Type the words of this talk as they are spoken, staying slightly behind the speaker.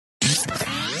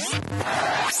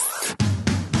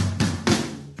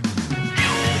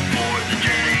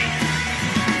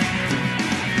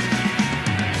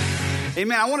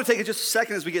Amen. I want to take it just a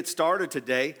second as we get started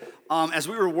today. As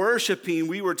we were worshiping,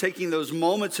 we were taking those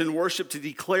moments in worship to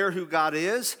declare who God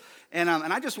is. And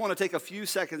I just want to take a few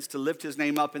seconds to lift his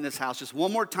name up in this house just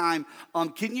one more time. You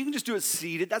can just do it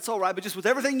seated. That's all right. But just with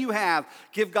everything you have,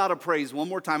 give God a praise one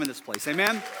more time in this place.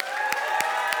 Amen?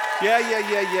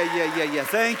 Yeah.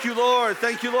 Thank you, Lord.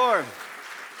 Thank you, Lord.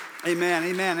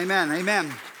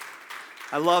 Amen.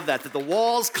 I love that the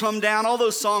walls come down. All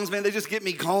those songs, man, they just get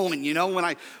me going. You know,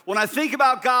 when I think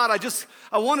about God,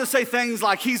 I want to say things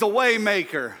like he's a way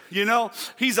maker. You know,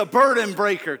 he's a burden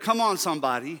breaker. Come on,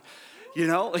 somebody. You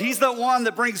know, he's the one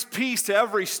that brings peace to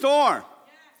every storm.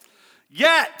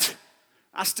 Yet,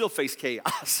 I still face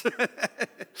chaos.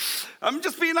 I'm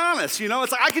just being honest, you know.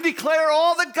 It's like I can declare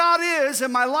all that God is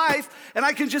in my life, and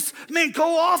I can just,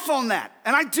 go off on that.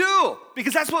 And I do,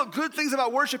 because that's what good things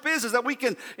about worship is that we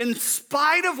can, in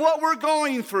spite of what we're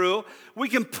going through, we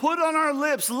can put on our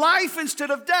lips life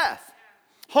instead of death.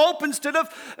 Hope instead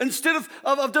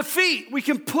of defeat. We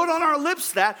can put on our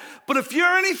lips that. But if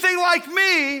you're anything like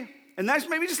me, and that's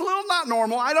maybe just a little not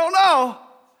normal, I don't know,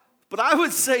 but I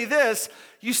would say this,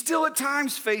 you still at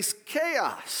times face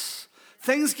chaos.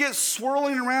 Things get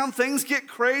swirling around, things get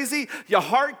crazy, your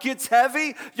heart gets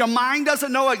heavy, your mind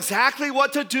doesn't know exactly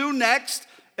what to do next.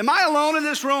 Am I alone in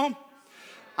this room?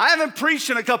 I haven't preached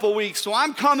in a couple weeks, so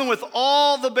I'm coming with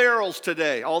all the barrels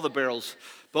today. All the barrels.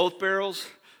 Both barrels,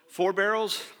 4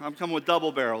 barrels. I'm coming with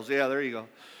double barrels. Yeah, there you go.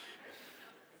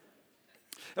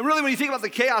 And really, when you think about the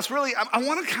chaos, really, I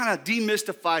want to kind of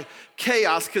demystify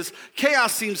chaos, because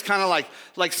chaos seems kind of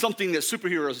like something that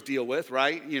superheroes deal with,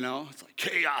 right? You know, it's like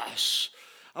chaos.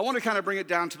 I want to kind of bring it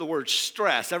down to the word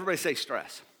stress. Everybody say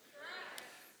stress.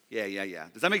 Yeah.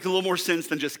 Does that make a little more sense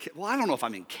than just, well, I don't know if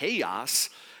I'm in chaos.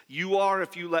 You are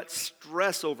if you let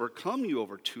stress overcome you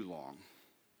over too long.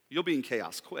 You'll be in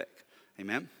chaos quick.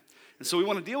 Amen? And so we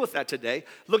want to deal with that today,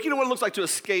 looking at what it looks like to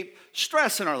escape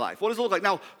stress in our life. What does it look like?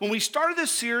 Now, when we started this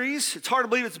series, it's hard to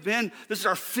believe this is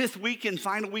our 5th week and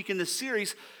final week in this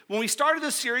series. When we started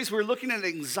this series, we were looking at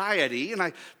anxiety, and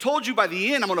I told you by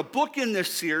the end, I'm going to bookend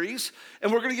this series,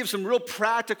 and we're going to give some real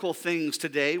practical things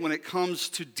today when it comes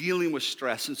to dealing with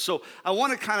stress. And so I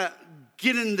want to kind of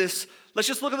get in this. Let's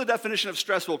just look at the definition of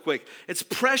stress real quick. It's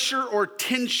pressure or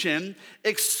tension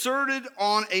exerted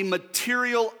on a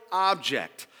material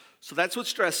object. So that's what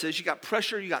stress is. You got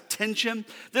pressure, you got tension.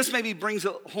 This maybe brings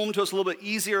it home to us a little bit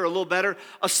easier, a little better.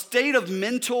 A state of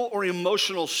mental or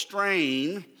emotional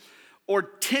strain or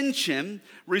tension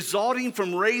resulting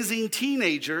from raising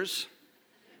teenagers.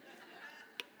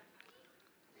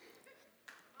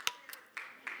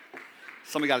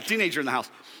 Somebody got a teenager in the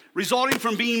house. Resulting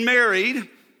from being married.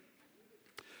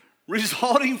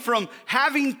 Resulting from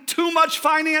having too much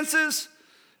finances.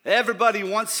 Everybody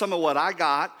wants some of what I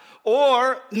got.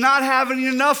 Or not having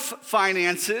enough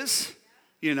finances,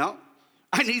 you know.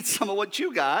 I need some of what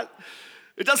you got.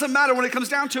 It doesn't matter when it comes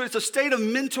down to it. It's a state of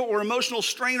mental or emotional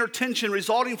strain or tension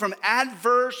resulting from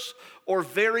adverse or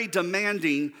very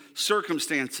demanding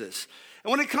circumstances.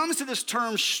 And when it comes to this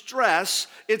term stress,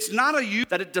 it's not a use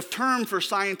that it term for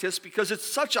scientists because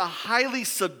it's such a highly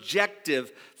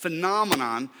subjective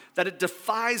phenomenon that it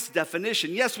defies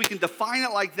definition. Yes, we can define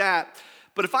it like that.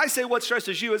 But if I say what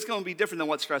stresses you, it's going to be different than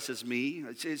what stresses me.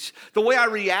 The way I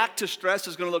react to stress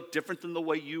is going to look different than the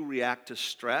way you react to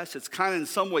stress. It's kind of in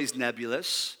some ways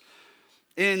nebulous.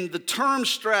 In the term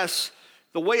stress,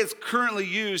 the way it's currently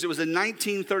used, it was in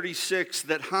 1936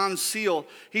 that Hans Seal,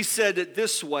 he said it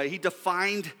this way. He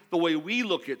defined the way we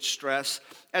look at stress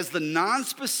as the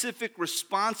nonspecific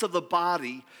response of the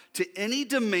body to any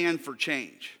demand for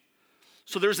change.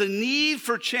 So there's a need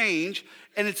for change,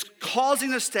 and it's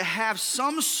causing us to have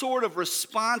some sort of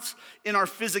response in our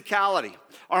physicality.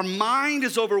 Our mind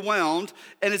is overwhelmed,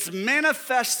 and it's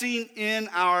manifesting in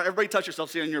everybody touch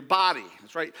yourself, in your body.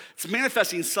 That's right. It's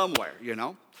manifesting somewhere, you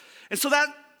know. And so that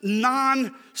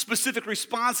non-specific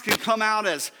response can come out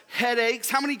as headaches.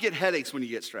 How many get headaches when you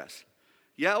get stressed?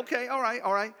 Yeah, okay, all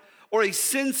right. Or a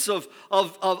sense of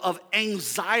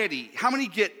anxiety. How many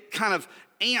get kind of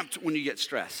amped when you get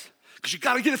stressed? Because you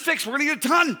got to get it fixed. We're going to get it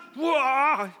done.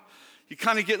 Whoa. You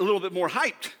kind of get a little bit more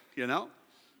hyped, you know.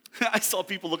 I saw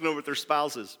people looking over at their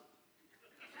spouses.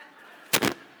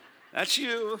 That's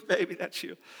you, baby, that's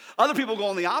you. Other people go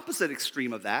on the opposite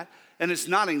extreme of that, and it's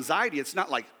not anxiety. It's not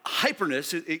like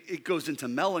hyperness. It goes into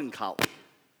melancholy.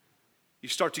 You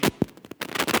start to,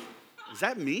 is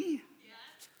that me?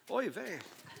 Yeah. Oy vey.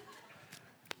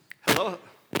 Hello?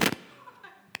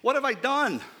 What have I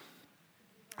done?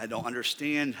 I don't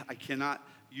understand. I cannot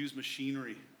use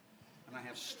machinery. And I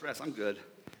have stress. I'm good.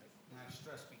 And I have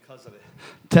stress because of it.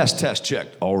 Test, check.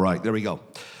 All right, there we go.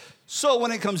 So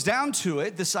when it comes down to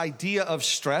it, this idea of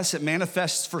stress, it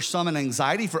manifests for some in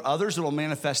anxiety, for others it will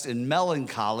manifest in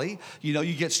melancholy. You know,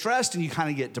 you get stressed and you kind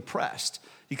of get depressed.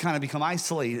 You kind of become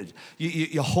isolated.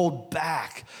 You hold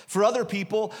back. For other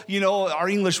people, you know, our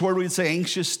English word, we'd say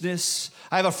anxiousness.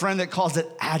 I have a friend that calls it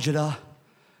agita.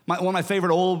 One of my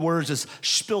favorite old words is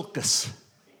spilkus.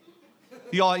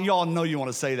 Y'all know you want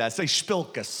to say that. Say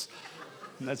spilkus.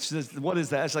 That's just, what is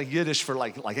that? It's like Yiddish for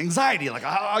like anxiety. Like,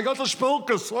 I got the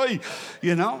spilkus,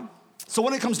 you know? So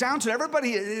when it comes down to it,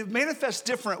 everybody, it manifests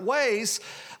different ways.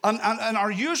 And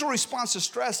our usual response to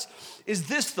stress is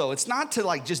this, though. It's not to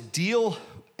like just deal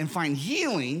and find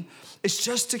healing. It's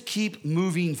just to keep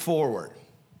moving forward,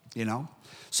 you know?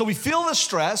 So we feel the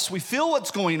stress. We feel what's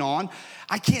going on.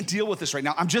 I can't deal with this right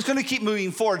now. I'm just going to keep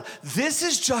moving forward. This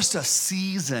is just a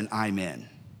season I'm in.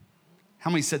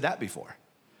 How many said that before?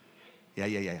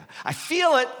 Yeah. I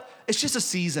feel it. It's just a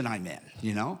season I'm in,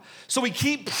 you know? So we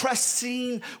keep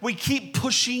pressing, we keep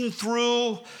pushing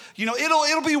through. You know,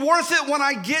 it'll be worth it when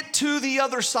I get to the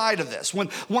other side of this. When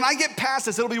I get past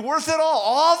this, it'll be worth it all.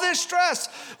 All this stress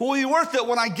will be worth it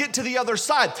when I get to the other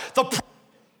side. All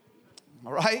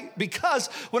right? Because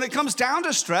when it comes down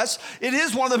to stress, it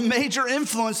is one of the major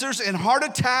influencers in heart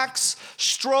attacks,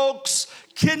 strokes,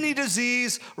 kidney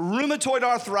disease, rheumatoid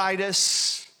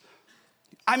arthritis.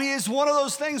 I mean, it's one of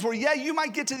those things where, yeah, you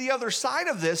might get to the other side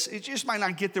of this. It just might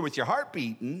not get there with your heart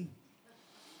beating.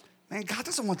 Man, God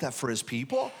doesn't want that for his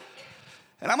people.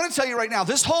 And I'm going to tell you right now,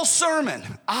 this whole sermon,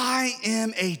 I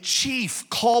am a chief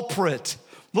culprit.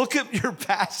 Look at your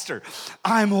pastor.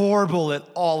 I'm horrible at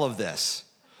all of this.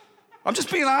 I'm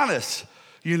just being honest.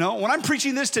 You know, when I'm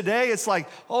preaching this today, it's like,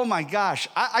 oh my gosh,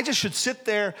 I just should sit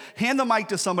there, hand the mic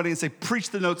to somebody and say,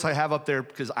 preach the notes I have up there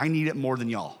because I need it more than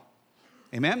y'all.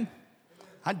 Amen?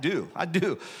 I do.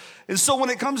 And so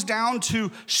when it comes down to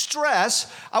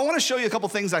stress, I want to show you a couple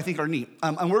things I think are neat.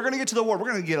 And we're going to get to the word. We're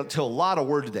going to get to a lot of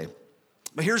word today.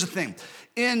 But here's the thing.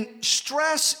 In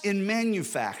stress in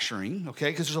manufacturing, okay,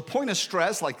 because there's a point of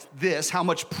stress like this, how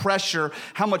much pressure,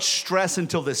 how much stress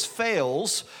until this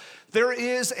fails, there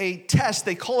is a test.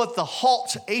 They call it the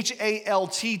HALT,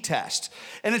 H-A-L-T test.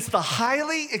 And it's the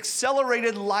highly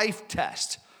accelerated life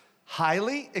test.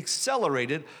 Highly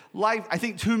accelerated life. I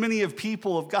think too many of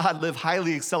people of God live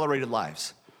highly accelerated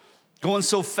lives. Going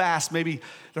so fast, maybe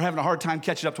they're having a hard time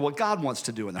catching up to what God wants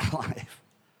to do in their life,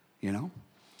 you know?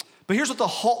 But here's what the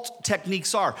HALT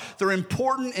techniques are. They're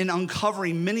important in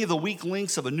uncovering many of the weak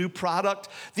links of a new product.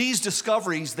 These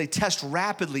discoveries, they test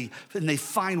rapidly and they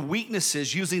find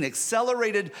weaknesses using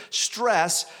accelerated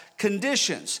stress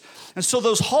conditions. And so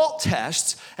those HALT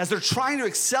tests, as they're trying to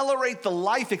accelerate the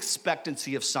life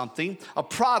expectancy of something, a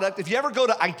product, if you ever go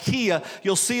to IKEA,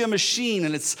 you'll see a machine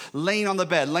and it's laying on the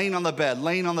bed,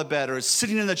 or it's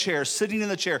sitting in the chair.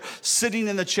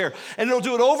 And it'll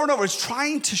do it over and over. It's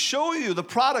trying to show you the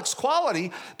product's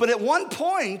quality, but at one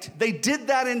point, they did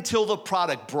that until the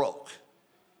product broke.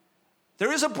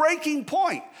 There is a breaking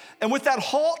point. And with that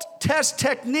HALT test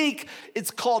technique,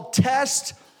 it's called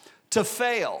test to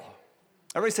fail.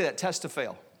 Everybody say that, test to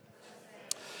fail.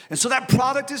 And so that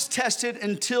product is tested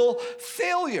until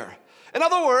failure. In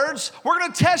other words, we're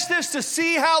going to test this to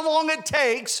see how long it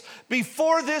takes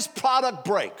before this product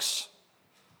breaks.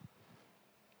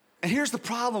 And here's the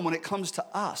problem when it comes to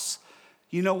us.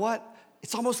 You know what?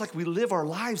 It's almost like we live our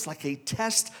lives like a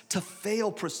test to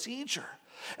fail procedure.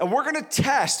 And we're going to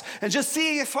test and just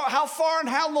see how far and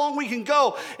how long we can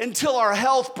go until our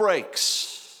health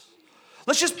breaks.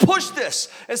 Let's just push this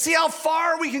and see how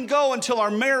far we can go until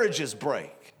our marriages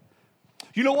break.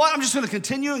 You know what? I'm just going to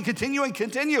continue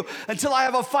until I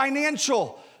have a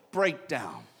financial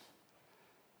breakdown.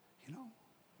 You know,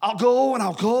 I'll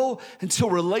go until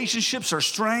relationships are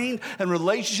strained and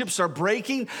relationships are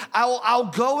breaking. I'll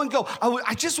go.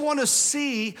 I just want to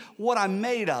see what I'm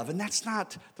made of. And that's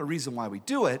not the reason why we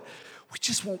do it. We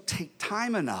just won't take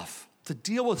time enough to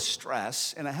deal with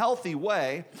stress in a healthy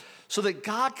way so that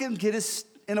God can get us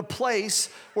in a place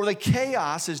where the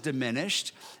chaos is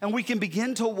diminished and we can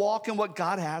begin to walk in what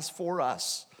God has for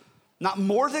us. Not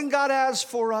more than God has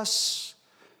for us.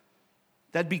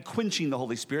 That'd be quenching the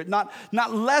Holy Spirit. Not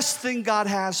less than God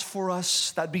has for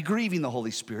us. That'd be grieving the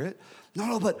Holy Spirit.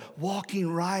 No, but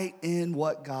walking right in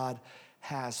what God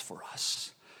has for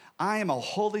us. I am a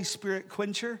Holy Spirit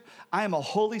quencher. I am a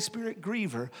Holy Spirit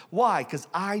griever. Why? Because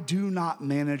I do not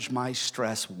manage my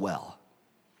stress well.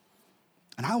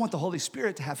 And I want the Holy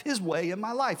Spirit to have his way in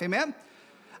my life, amen?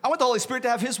 I want the Holy Spirit to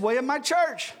have his way in my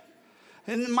church,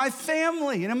 in my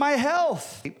family, and in my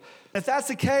health. If that's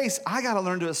the case, I got to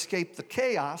learn to escape the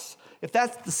chaos. If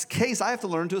that's the case, I have to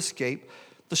learn to escape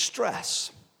the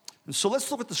stress. And so let's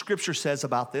look what the scripture says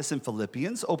about this in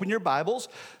Philippians. Open your Bibles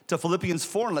to Philippians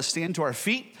 4 and let's stand to our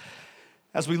feet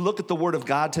as we look at the word of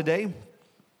God today.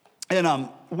 And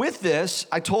with this,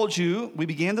 I told you we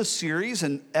began the series,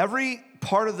 and every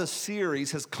part of the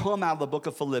series has come out of the book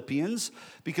of Philippians,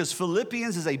 because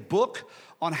Philippians is a book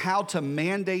on how to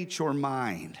mandate your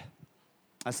mind.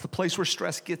 That's the place where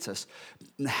stress gets us.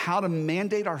 How to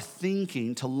mandate our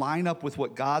thinking to line up with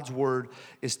what God's word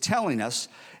is telling us.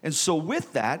 And so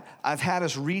with that, I've had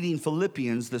us reading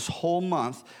Philippians this whole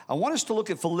month. I want us to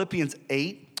look at Philippians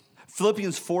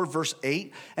 4, verse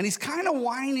 8. And he's kind of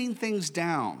winding things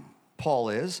down, Paul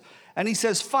is. And he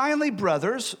says, finally,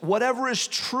 brothers, whatever is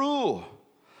true,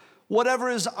 whatever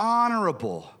is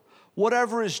honorable,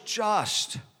 whatever is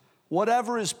just,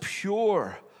 whatever is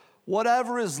pure,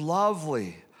 whatever is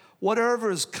lovely, whatever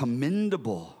is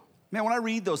commendable. Man, when I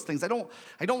read those things, I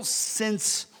don't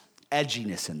sense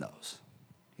edginess in those.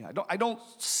 I don't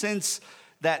sense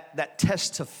that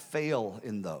test to fail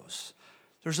in those.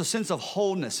 There's a sense of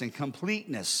wholeness and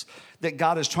completeness that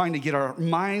God is trying to get our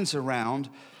minds around.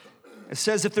 It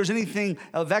says, if there's anything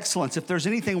of excellence, if there's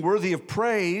anything worthy of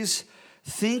praise,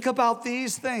 think about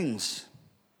these things.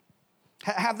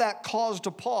 Have that cause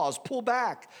to pause, pull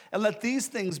back, and let these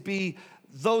things be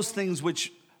those things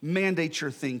which mandate your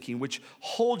thinking, which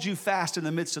hold you fast in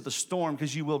the midst of the storm,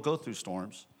 because you will go through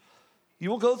storms.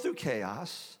 You will go through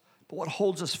chaos, but what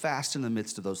holds us fast in the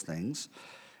midst of those things?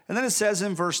 And then it says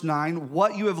in verse 9,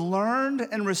 what you have learned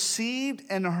and received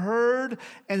and heard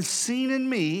and seen in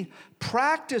me,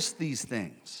 practice these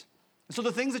things. And so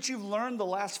the things that you've learned the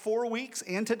last 4 weeks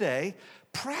and today,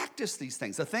 practice these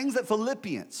things. The things that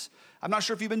Philippians, I'm not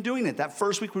sure if you've been doing it. That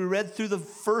first week we read through the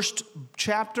first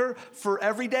chapter for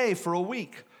every day for a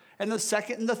week. And the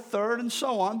second and the third and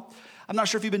so on. I'm not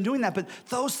sure if you've been doing that, but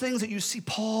those things that you see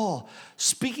Paul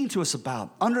speaking to us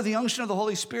about under the unction of the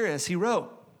Holy Spirit as he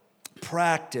wrote,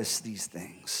 practice these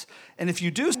things. And if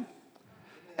you do,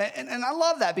 and I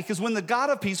love that, because when the God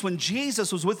of peace, when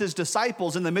Jesus was with his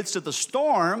disciples in the midst of the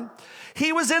storm,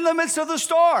 he was in the midst of the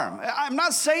storm. I'm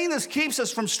not saying this keeps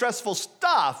us from stressful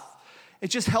stuff. It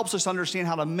just helps us understand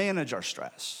how to manage our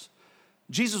stress.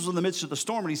 Jesus was in the midst of the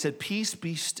storm and he said, peace,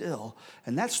 be still.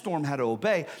 And that storm had to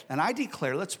obey. And I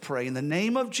declare, let's pray in the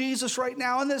name of Jesus right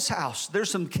now in this house.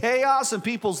 There's some chaos in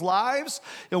people's lives.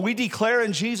 And we declare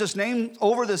in Jesus' name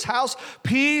over this house,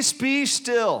 peace, be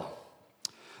still.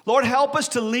 Lord, help us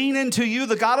to lean into you,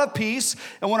 the God of peace.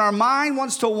 And when our mind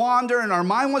wants to wander and our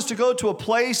mind wants to go to a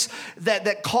place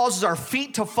that causes our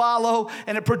feet to follow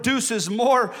and it produces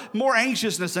more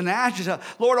anxiousness and agita,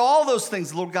 Lord, all those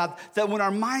things, Lord God, that when our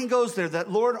mind goes there,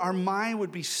 that, Lord, our mind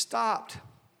would be stopped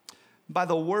by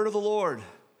the word of the Lord,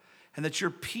 and that your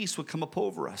peace would come up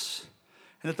over us,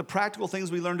 and that the practical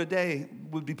things we learned today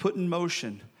would be put in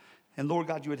motion. And, Lord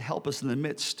God, you would help us in the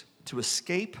midst to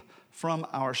escape from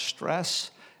our stress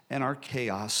and our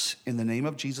chaos. In the name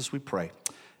of Jesus we pray.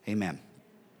 Amen.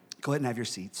 Go ahead and have your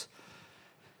seats.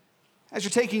 As you're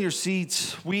taking your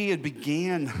seats, we had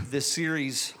began this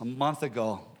series a month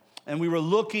ago, and we were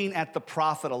looking at the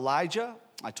prophet Elijah.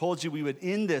 I told you we would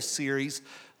end this series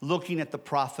looking at the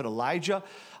prophet Elijah.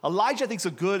 Elijah, I think, is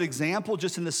a good example,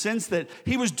 just in the sense that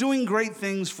he was doing great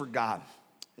things for God.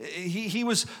 He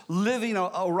was living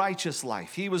a righteous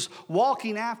life. He was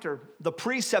walking after the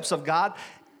precepts of God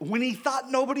when he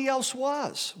thought nobody else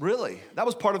was, really. That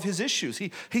was part of his issues. He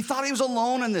thought he was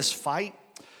alone in this fight,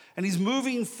 and he's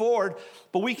moving forward.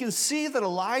 But we can see that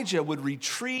Elijah would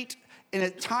retreat, and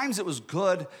at times it was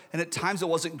good, and at times it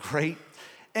wasn't great.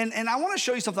 And I want to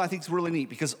show you something I think is really neat,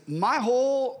 because my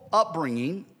whole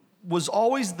upbringing was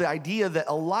always the idea that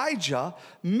Elijah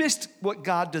missed what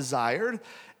God desired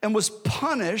and was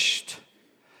punished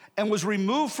and was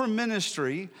removed from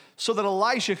ministry so that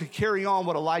Elisha could carry on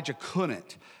what Elijah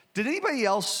couldn't. Did anybody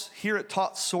else hear it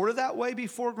taught sort of that way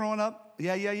before growing up?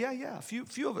 Yeah. A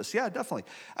few of us, yeah, definitely.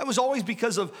 It was always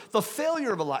because of the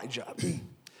failure of Elijah.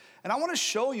 And I want to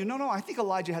show you, no, I think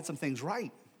Elijah had some things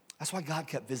right. That's why God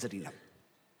kept visiting him.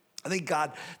 I think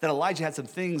that Elijah had some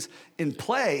things in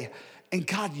play, and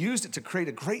God used it to create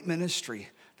a great ministry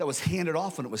that was handed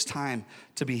off when it was time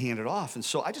to be handed off. And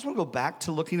so I just want to go back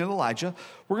to looking at Elijah.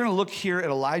 We're going to look here at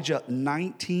Elijah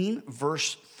 19,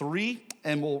 verse 3,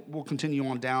 and we'll continue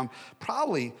on down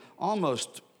probably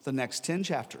almost the next 10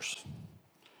 chapters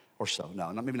or so.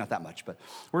 No, maybe not that much, but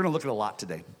we're going to look at a lot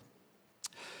today.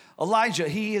 Elijah,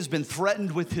 he has been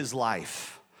threatened with his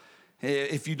life.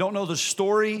 If you don't know the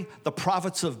story, the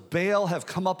prophets of Baal have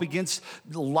come up against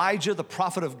Elijah, the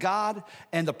prophet of God,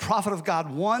 and the prophet of God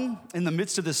won in the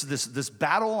midst of this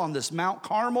battle on this Mount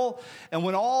Carmel. And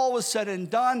when all was said and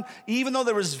done, even though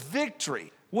there was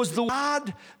victory, was the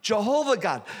God, Jehovah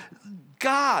God.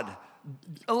 God,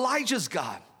 Elijah's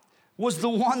God, was the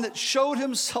one that showed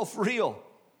himself real.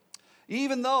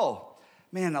 Even though,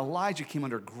 man, Elijah came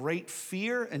under great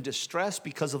fear and distress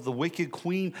because of the wicked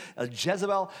queen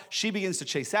Jezebel. She begins to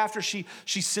chase after. She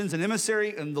sends an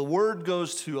emissary, and the word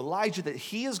goes to Elijah that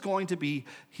he's going to be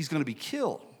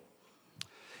killed.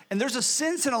 And there's a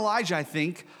sense in Elijah, I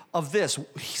think, of this.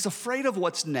 He's afraid of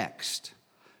what's next.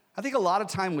 I think a lot of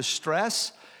time with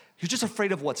stress, you're just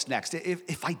afraid of what's next.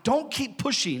 If I don't keep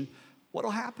pushing,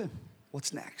 what'll happen?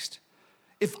 What's next?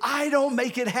 If I don't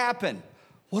make it happen,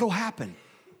 what'll happen?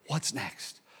 What's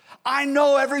next? I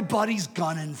know everybody's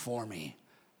gunning for me.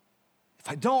 If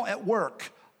I don't at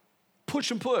work,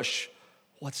 push and push,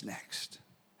 what's next?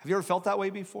 Have you ever felt that way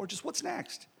before? Just what's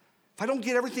next? If I don't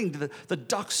get everything, the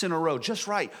ducks in a row, just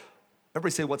right,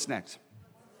 everybody say, what's next?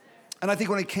 And I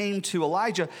think when it came to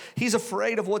Elijah, he's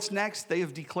afraid of what's next. They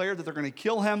have declared that they're going to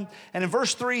kill him. And in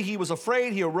verse 3, he was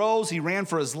afraid. He arose. He ran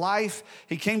for his life.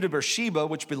 He came to Beersheba,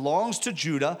 which belongs to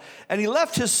Judah, and he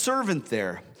left his servant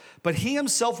there. But he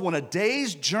himself went a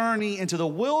day's journey into the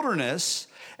wilderness,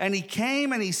 and he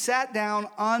came and he sat down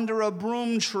under a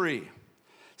broom tree.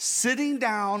 Sitting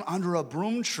down under a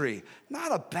broom tree,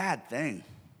 not a bad thing.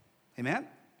 Amen?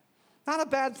 Not a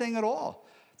bad thing at all.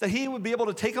 That he would be able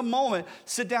to take a moment,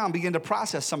 sit down, begin to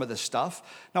process some of this stuff.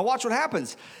 Now watch what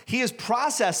happens. He is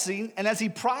processing, and as he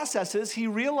processes, he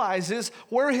realizes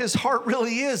where his heart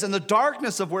really is and the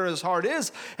darkness of where his heart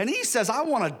is. And he says, I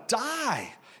want to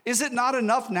die. Is it not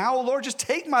enough now, O Lord? Just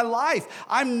take my life.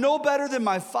 I'm no better than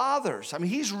my fathers. I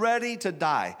mean, he's ready to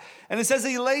die. And it says that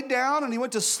he laid down and he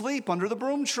went to sleep under the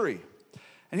broom tree.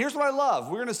 And here's what I love.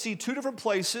 We're going to see two different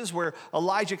places where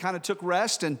Elijah kind of took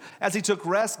rest. And as he took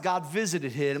rest, God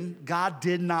visited him. God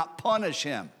did not punish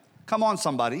him. Come on,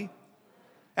 somebody.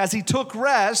 As he took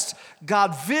rest,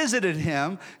 God visited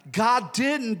him. God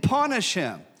didn't punish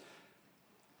him.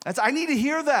 I need to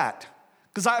hear that.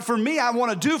 Because for me, I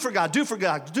want to do for God, do for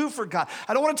God, do for God.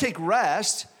 I don't want to take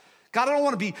rest. God, I don't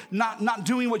want to be not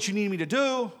doing what you need me to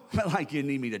do. Not like you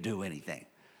need me to do anything.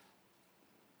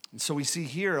 And so we see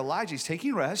here Elijah's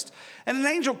taking rest, and an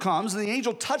angel comes, and the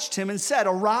angel touched him and said,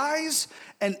 arise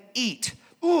and eat.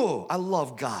 Ooh, I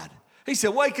love God. He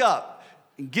said, wake up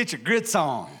and get your grits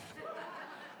on.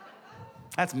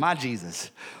 That's my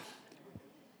Jesus.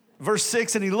 Verse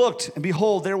 6, and he looked, and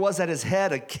behold, there was at his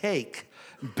head a cake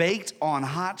baked on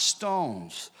hot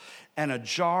stones and a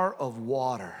jar of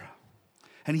water.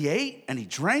 And he ate, and he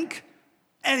drank,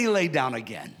 and he lay down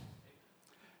again.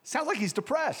 Sounds like he's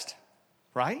depressed.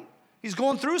 Right? He's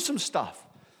going through some stuff.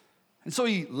 And so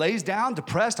he lays down,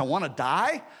 depressed, I want to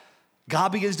die.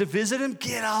 God begins to visit him.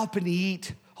 Get up and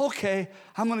eat. Okay,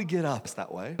 I'm going to get up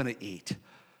that way. I'm going to eat.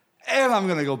 And I'm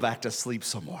going to go back to sleep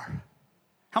some more.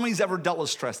 How many's ever dealt with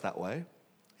stress that way?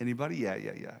 Anybody? Yeah.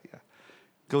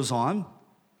 Goes on.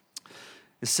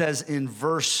 It says in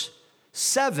verse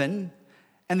 7,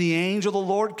 and the angel of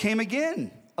the Lord came again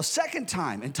a second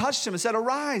time and touched him and said,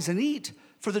 arise and eat.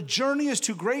 For the journey is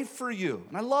too great for you.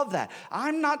 And I love that.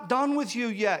 I'm not done with you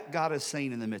yet, God is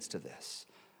saying in the midst of this.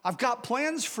 I've got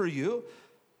plans for you.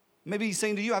 Maybe he's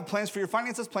saying to you, I have plans for your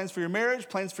finances, plans for your marriage,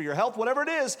 plans for your health, whatever it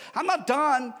is. I'm not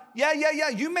done. Yeah.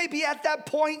 You may be at that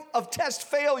point of test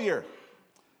failure.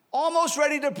 Almost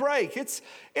ready to break. It's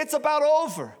about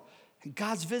over. And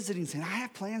God's visiting, saying, I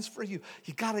have plans for you.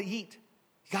 You got to eat.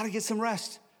 You got to get some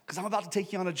rest. Because I'm about to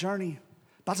take you on a journey.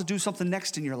 About to do something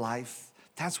next in your life.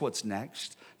 That's what's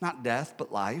next. Not death,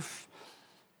 but life.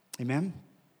 Amen?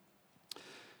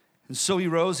 And so he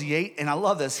rose, he ate, and I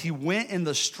love this. He went in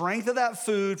the strength of that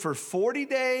food for 40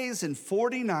 days and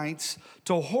 40 nights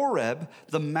to Horeb,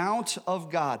 the mount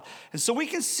of God. And so we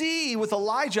can see with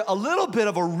Elijah a little bit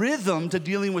of a rhythm to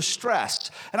dealing with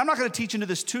stress. And I'm not going to teach into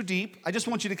this too deep. I just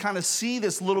want you to kind of see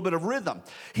this little bit of rhythm.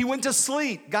 He went to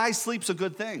sleep. Guys, sleep's a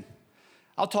good thing.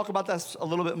 I'll talk about that a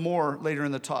little bit more later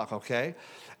in the talk, okay?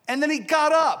 And then he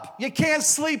got up. You can't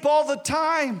sleep all the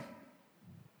time.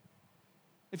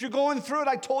 If you're going through it,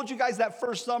 I told you guys that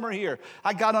first summer here,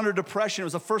 I got under depression. It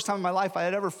was the first time in my life I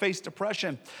had ever faced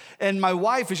depression. And my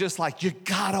wife is just like, you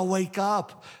gotta wake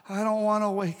up. I don't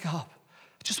wanna wake up.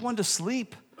 I just wanted to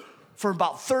sleep for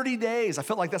about 30 days. I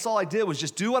felt like that's all I did was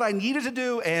just do what I needed to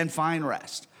do and find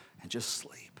rest and just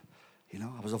sleep. You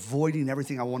know, I was avoiding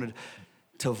everything I wanted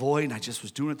to avoid, and I just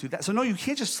was doing it through that. So no, you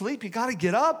can't just sleep. You gotta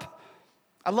get up.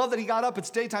 I love that he got up. It's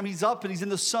daytime. He's up and he's in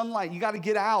the sunlight. You got to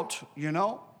get out, you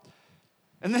know?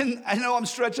 And then, I know I'm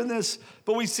stretching this,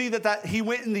 but we see that he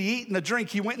went in the eat and the drink.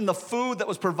 He went in the food that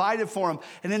was provided for him.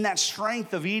 And in that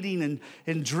strength of eating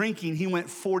and drinking, he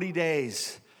went 40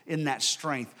 days in that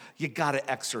strength. You got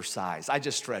to exercise. I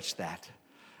just stretched that.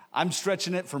 I'm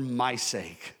stretching it for my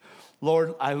sake.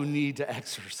 Lord, I need to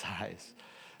exercise.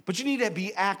 But you need to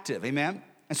be active, amen?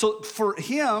 And so for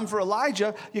him, for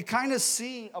Elijah, you kind of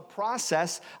see a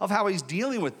process of how he's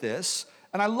dealing with this.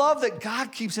 And I love that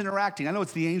God keeps interacting. I know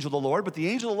it's the angel of the Lord, but the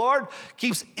angel of the Lord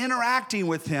keeps interacting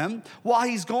with him while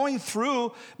he's going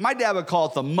through, my dad would call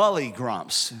it the mully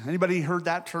grumps. Anybody heard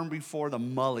that term before? The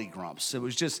mully grumps. It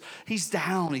was just, he's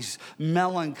down, he's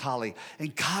melancholy,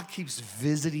 and God keeps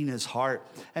visiting his heart.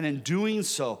 And in doing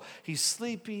so, he's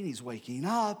sleeping, he's waking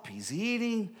up, he's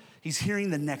eating, he's hearing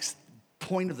the next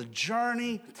point of the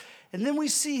journey. And then we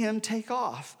see him take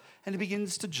off, and he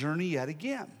begins to journey yet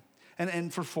again.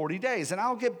 And for 40 days. And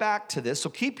I'll get back to this. So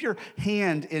keep your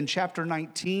hand in chapter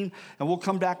 19, and we'll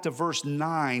come back to verse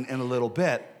 9 in a little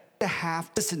bit.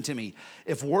 Listen to me.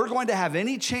 If we're going to have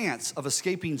any chance of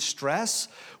escaping stress,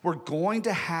 we're going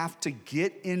to have to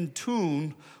get in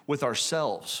tune with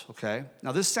ourselves, okay?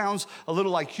 Now, this sounds a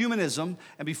little like humanism,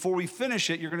 and before we finish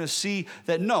it, you're going to see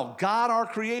that no, God, our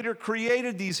Creator,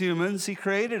 created these humans. He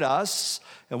created us,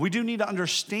 and we do need to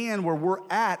understand where we're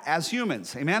at as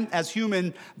humans, amen? As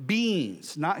human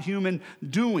beings, not human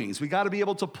doings. We got to be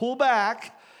able to pull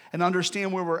back and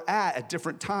understand where we're at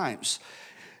different times.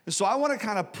 And so I want to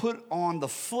kind of put on the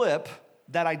flip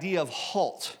that idea of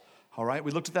halt. All right,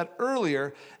 we looked at that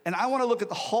earlier, and I want to look at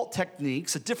the halt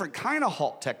techniques, a different kind of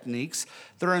halt techniques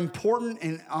that are important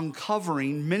in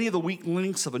uncovering many of the weak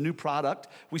links of a new product.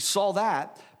 We saw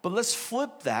that, but let's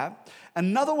flip that.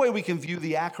 Another way we can view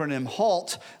the acronym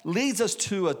HALT leads us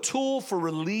to a tool for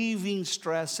relieving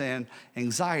stress and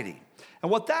anxiety. And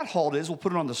what that HALT is, we'll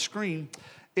put it on the screen.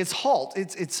 It's HALT.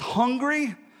 It's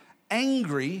hungry,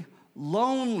 angry,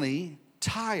 lonely,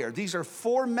 tired. These are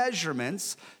 4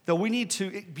 measurements that we need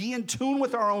to be in tune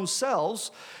with our own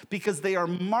selves because they are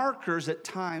markers at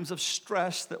times of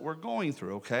stress that we're going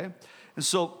through, okay? And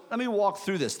so let me walk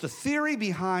through this. The theory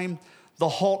behind the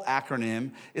HALT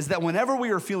acronym is that whenever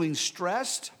we are feeling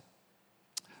stressed,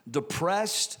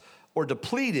 depressed, or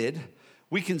depleted,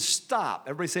 we can stop.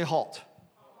 Everybody say HALT.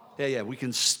 Yeah, we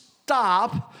can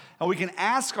stop and we can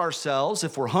ask ourselves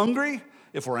if we're hungry,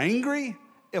 if we're angry,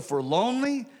 if we're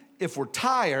lonely, if we're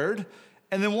tired,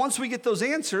 and then once we get those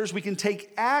answers, we can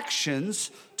take actions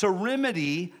to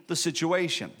remedy the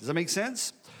situation. Does that make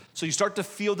sense? So you start to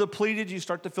feel depleted, you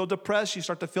start to feel depressed, you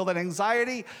start to feel that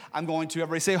anxiety. I'm going to,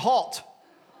 everybody say halt.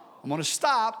 I'm going to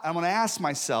stop, I'm going to ask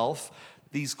myself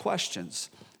these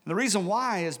questions. And the reason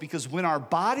why is because when our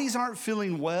bodies aren't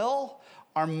feeling well,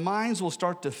 our minds will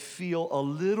start to feel a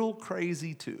little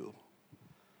crazy too.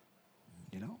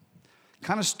 You know?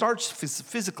 Kind of starts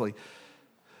physically,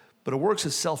 but it works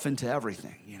itself into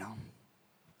everything, you know.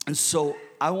 And so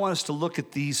I want us to look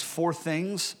at these 4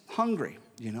 things. Hungry,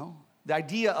 you know, the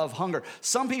idea of hunger.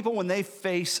 Some people, when they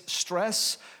face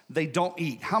stress, they don't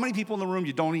eat. How many people in the room,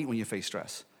 you don't eat when you face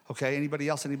stress? Okay, anybody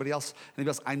else?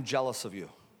 I'm jealous of you.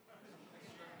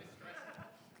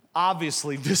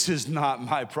 Obviously, this is not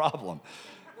my problem,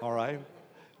 all right?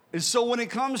 And so when it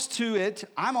comes to it,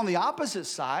 I'm on the opposite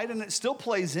side, and it still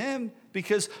plays in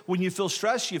because when you feel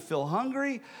stressed, you feel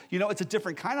hungry. You know, it's a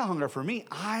different kind of hunger for me.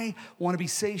 I want to be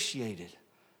satiated.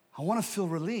 I want to feel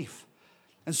relief.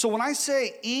 And so when I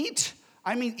say eat,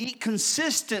 I mean eat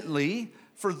consistently.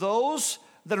 For those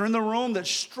that are in the room that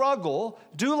struggle,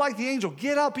 do like the angel.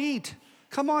 Get up, eat.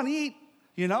 Come on, eat,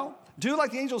 you know. Do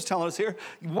like the angel's telling us here.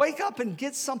 Wake up and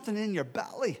get something in your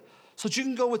belly, so that you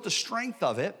can go with the strength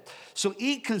of it. So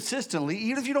eat consistently.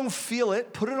 Even if you don't feel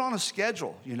it, put it on a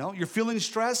schedule, you know. You're feeling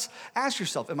stress, ask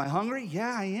yourself, am I hungry?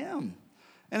 Yeah, I am.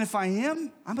 And if I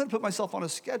am, I'm going to put myself on a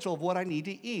schedule of what I need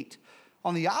to eat.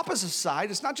 On the opposite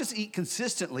side, it's not just eat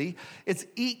consistently, it's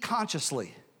eat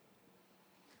consciously.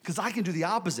 Because I can do the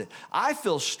opposite. I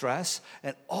feel stress,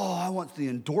 and I want the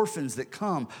endorphins that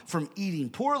come from eating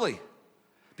poorly.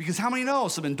 Because how many know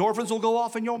some endorphins will go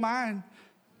off in your mind?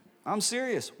 I'm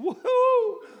serious.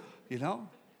 Woohoo! You know?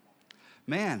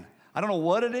 Man, I don't know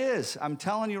what it is. I'm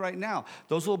telling you right now,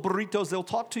 those little burritos, they'll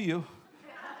talk to you.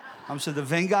 I'm saying, the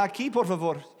venga aquí, por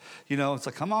favor. You know, it's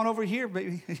like, come on over here,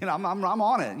 baby. You know, I'm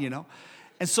on it, you know.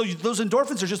 And so those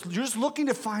endorphins you're just looking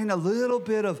to find a little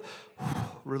bit of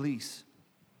release.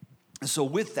 And so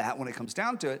with that, when it comes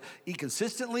down to it, eat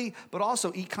consistently, but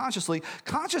also eat consciously.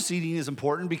 Conscious eating is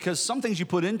important because some things you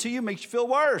put into you makes you feel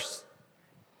worse.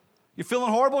 You're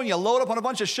feeling horrible and you load up on a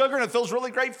bunch of sugar and it feels really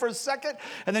great for a second,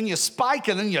 and then you spike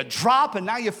and then you drop and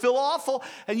now you feel awful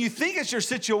and you think it's your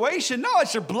situation. No,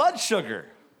 it's your blood sugar.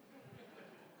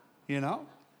 You know?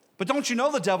 But don't you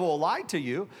know the devil will lie to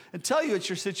you and tell you it's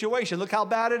your situation. Look how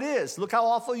bad it is. Look how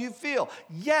awful you feel.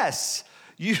 Yes,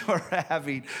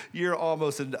 you're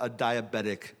almost in a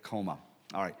diabetic coma.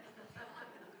 All right.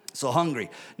 So hungry.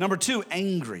 Number 2,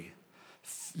 angry.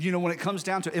 You know, when it comes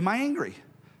down to, am I angry?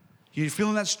 You're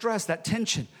feeling that stress, that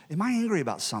tension. Am I angry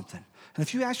about something? And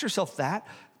if you ask yourself that,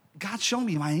 God's showing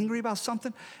me, am I angry about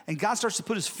something? And God starts to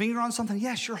put his finger on something.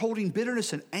 Yes, you're holding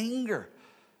bitterness and anger,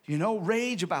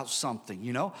 rage about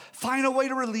something, Find a way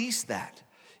to release that.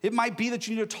 It might be that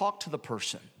you need to talk to the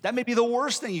person. That may be the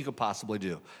worst thing you could possibly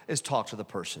do, is talk to the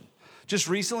person. Just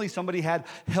recently, somebody had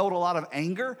held a lot of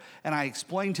anger, and I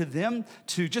explained to them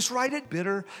to just write it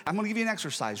bitter. I'm going to give you an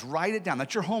exercise. Write it down.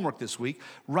 That's your homework this week.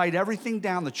 Write everything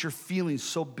down that you're feeling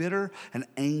so bitter and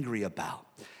angry about.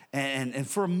 And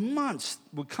for months,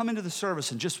 would come into the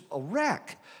service and just a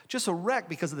wreck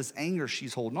because of this anger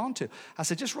she's holding on to. I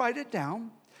said, just write it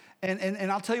down.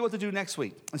 And I'll tell you what to do next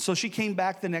week. And so she came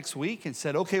back the next week and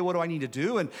said, okay, what do I need to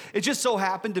do? And it just so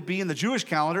happened to be in the Jewish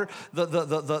calendar,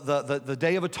 the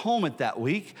Day of Atonement that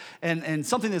week. And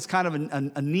something that's kind of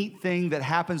a neat thing that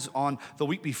happens on the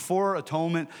week before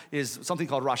Atonement is something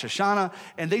called Rosh Hashanah.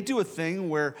 And they do a thing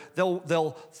where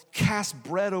they'll cast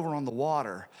bread over on the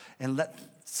water and let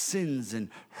sins and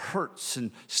hurts and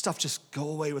stuff just go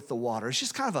away with the water. It's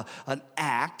just kind of an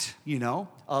act,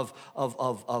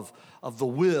 of the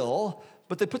will,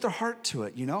 but they put their heart to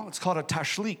it, It's called a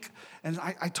tashlik. And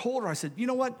I told her, I said, you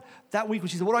know what? That week when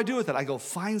she said, what do I do with it? I go,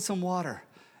 find some water,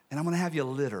 and I'm going to have you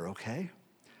litter, okay?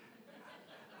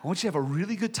 I want you to have a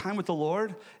really good time with the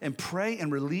Lord and pray and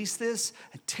release this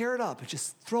and tear it up and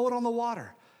just throw it on the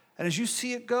water. And as you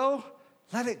see it go,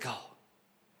 let it go.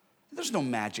 There's no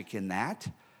magic in that.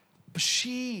 But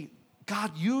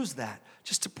God used that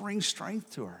just to bring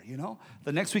strength to her,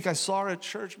 The next week I saw her at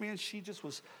church, man, she just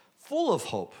was full of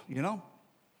hope,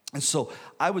 And so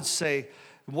I would say,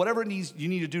 whatever you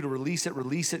need to do to release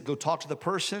it, go talk to the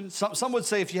person. Some would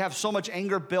say if you have so much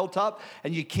anger built up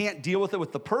and you can't deal with it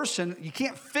with the person, you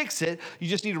can't fix it, you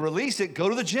just need to release it, go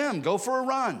to the gym, go for a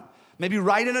run. Maybe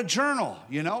write in a journal,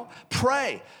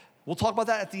 Pray. We'll talk about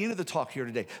that at the end of the talk here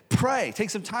today. Pray, take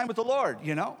some time with the Lord,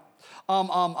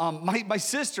 My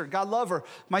sister, God love her,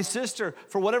 my sister,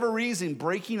 for whatever reason,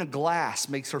 breaking a glass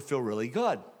makes her feel really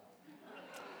good.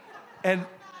 And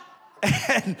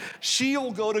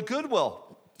she'll go to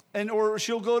Goodwill, or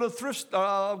she'll go to thrift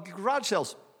garage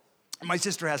sales. My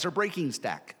sister has her breaking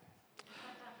stack.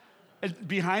 And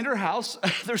behind her house,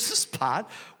 there's a spot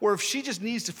where if she just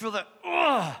needs to feel that,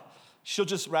 she'll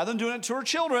just, rather than doing it to her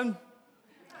children,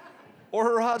 or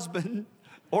her husband,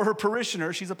 or her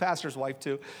parishioner, she's a pastor's wife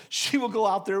too, she will go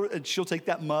out there and she'll take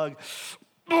that mug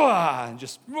and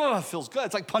just feels good.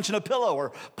 It's like punching a pillow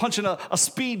or punching a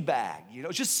speed bag,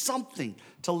 It's just something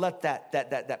to let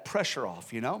that pressure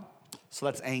off, So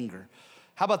that's anger.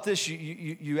 How about this?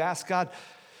 You ask God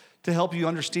to help you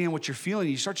understand what you're feeling.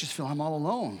 You start just feeling, I'm all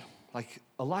alone. Like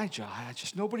Elijah,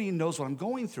 nobody knows what I'm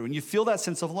going through. And you feel that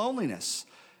sense of loneliness.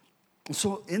 And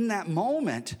so in that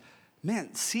moment,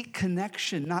 man, seek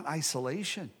connection, not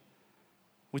isolation.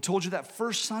 We told you that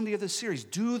first Sunday of the series,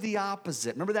 do the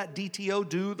opposite. Remember that DTO,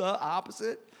 do the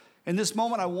opposite? In this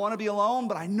moment, I want to be alone,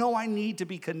 but I know I need to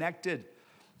be connected.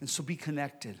 And so be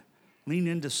connected. Lean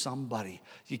into somebody.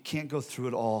 You can't go through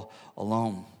it all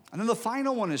alone. And then the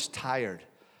final one is tired.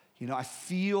 I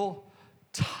feel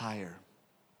tired.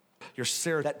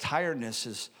 That tiredness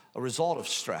is a result of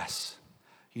stress.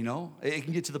 It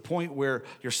can get to the point where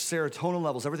your serotonin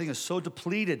levels, everything is so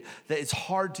depleted that it's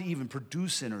hard to even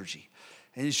produce energy.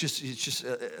 And it's just.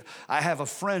 I have a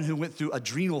friend who went through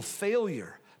adrenal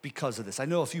failure because of this. I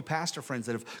know a few pastor friends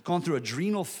that have gone through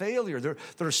adrenal failure.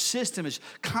 Their system is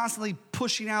constantly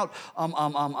pushing out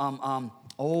adrenaline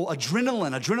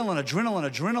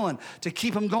to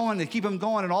keep them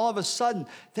going, and all of a sudden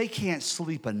they can't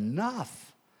sleep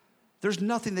enough. There's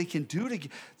nothing they can do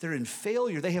they're in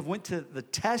failure. They have went to the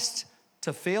test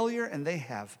to failure and they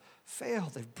have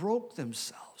failed. They've broke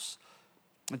themselves.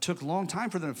 It took a long time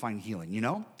for them to find healing,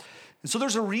 And so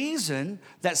there's a reason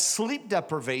that sleep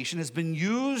deprivation has been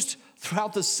used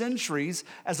throughout the centuries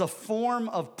as a form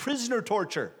of prisoner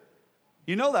torture.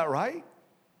 You know that, right?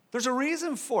 There's a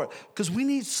reason for it, because we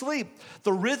need sleep.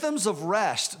 The rhythms of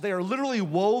rest, they are literally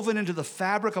woven into the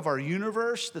fabric of our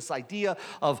universe, this idea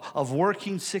of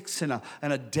working 6 and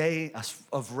a day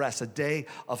of rest, a day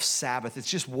of Sabbath. It's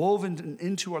just woven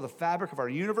into the fabric of our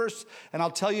universe. And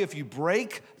I'll tell you, if you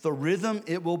break the rhythm,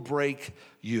 it will break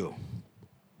you.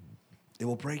 It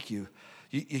will break you.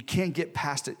 You can't get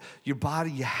past it. Your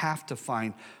body, you have to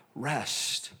find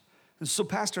rest. And so,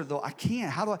 Pastor, though, I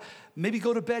can't. How do I? Maybe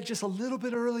go to bed just a little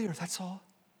bit earlier, that's all.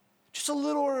 Just a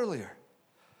little earlier.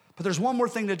 But there's one more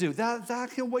thing to do.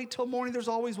 That can wait till morning. There's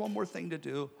always one more thing to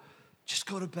do. Just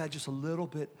go to bed just a little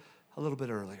bit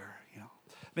earlier,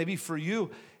 Maybe for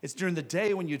you, it's during the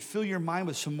day when you'd fill your mind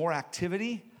with some more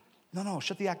activity. No,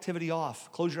 shut the activity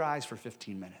off. Close your eyes for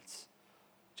 15 minutes.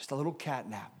 Just a little cat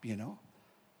nap,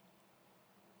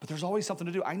 But there's always something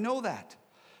to do. I know that.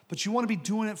 But you want to be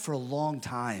doing it for a long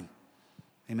time.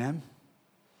 Amen?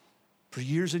 For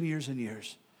years and years and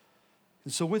years.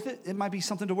 And so with it, it might be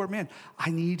something to where, man, I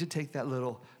need to take that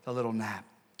little nap.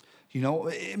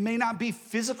 It may not be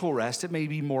physical rest. It may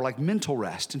be more like mental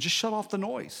rest and just shut off the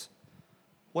noise.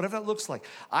 Whatever that looks like.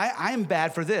 I am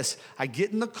bad for this. I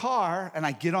get in the car and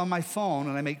I get on my phone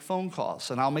and I make phone calls.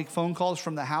 And I'll make phone calls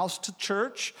from the house to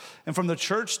church and from the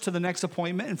church to the next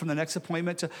appointment and from the next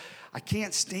appointment to, I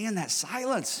can't stand that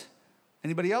silence.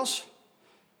 Anybody else?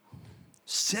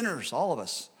 Sinners, all of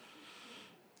us.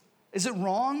 Is it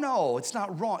wrong? No, it's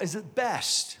not wrong. Is it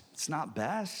best? It's not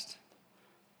best.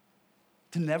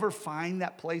 To never find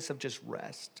that place of just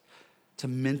rest, to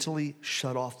mentally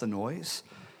shut off the noise.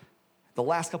 The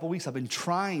last couple of weeks, I've been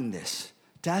trying this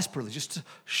desperately, just to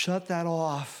shut that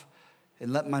off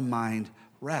and let my mind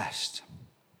rest.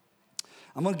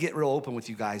 I'm going to get real open with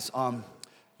you guys.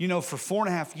 For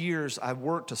 4.5 years, I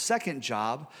worked a second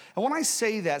job. And when I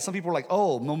say that, some people are like,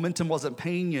 oh, momentum wasn't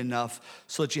paying you enough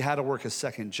so that you had to work a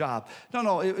second job.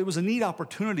 No, it was a neat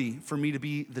opportunity for me to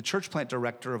be the church plant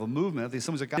director of a movement of the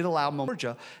Assemblies of God did allow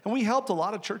Georgia. And we helped a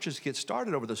lot of churches get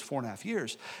started over those 4.5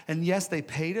 years. And yes, they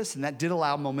paid us, and that did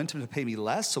allow momentum to pay me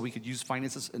less so we could use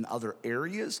finances in other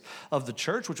areas of the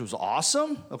church, which was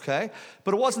awesome, okay?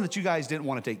 But it wasn't that you guys didn't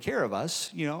want to take care of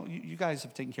us. You guys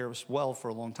have taken care of us well for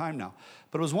a long time now.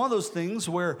 But it was one of those things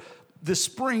where this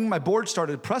spring, my board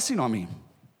started pressing on me.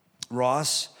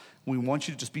 Ross, we want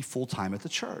you to just be full-time at the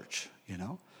church,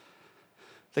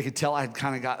 They could tell I had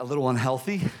kind of got a little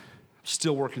unhealthy,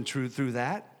 still working through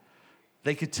that.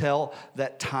 They could tell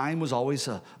that time was always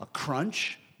a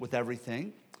crunch with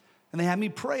everything. And they had me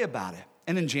pray about it.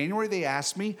 And in January, they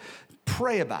asked me,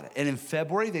 pray about it. And in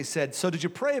February, they said, so did you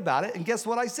pray about it? And guess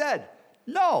what I said?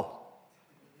 No.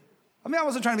 I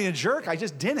wasn't trying to be a jerk. I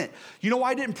just didn't. You know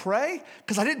why I didn't pray?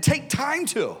 Because I didn't take time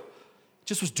to.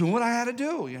 Just was doing what I had to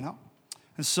do,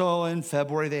 And so in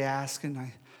February they asked, and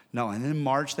And then in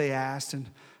March they asked, and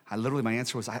my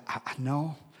answer was, I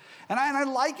no. And I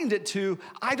likened it to,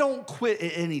 I don't quit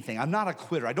at anything. I'm not a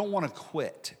quitter. I don't want to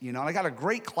quit, And I got a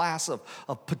great class of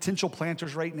potential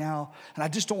planters right now, and I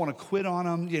just don't want to quit on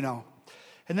them,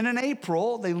 And then in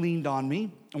April, they leaned on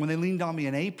me. And when they leaned on me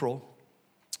in April,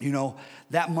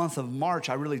 that month of March,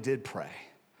 I really did pray.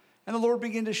 And the Lord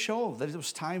began to show that it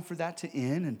was time for that to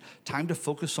end and time to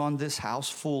focus on this house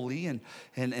fully and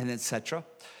et cetera.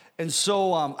 And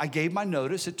so I gave my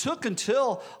notice. It took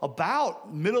until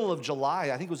about middle of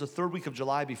July, I think it was the third week of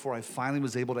July, before I finally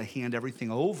was able to hand everything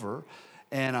over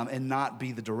and not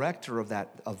be the director of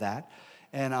that.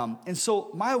 And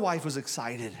so my wife was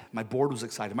excited. My board was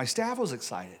excited. My staff was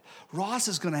excited. Ross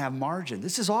is going to have margin.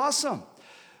 This is awesome.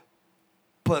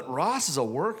 But Ross is a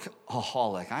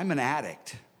workaholic. I'm an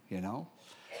addict,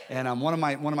 And one of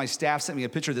my staff sent me a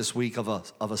picture this week of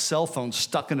a cell phone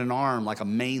stuck in an arm, like a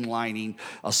mainlining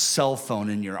a cell phone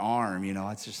in your arm.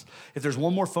 It's just, if there's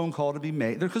one more phone call to be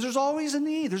made, because there's always a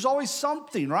need. There's always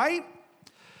something, right?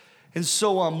 And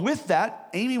so with that,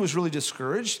 Amy was really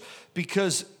discouraged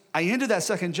because I ended that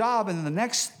second job, and then the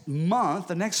next month,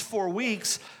 the next 4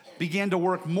 weeks, began to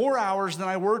work more hours than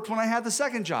I worked when I had the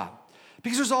second job.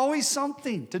 Because there's always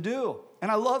something to do. And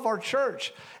I love our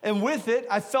church. And with it,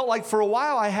 I felt like for a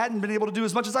while I hadn't been able to do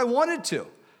as much as I wanted to,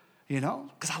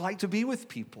 because I like to be with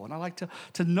people and I like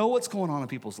to know what's going on in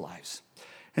people's lives.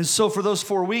 And so for those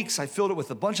 4 weeks, I filled it with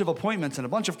a bunch of appointments and a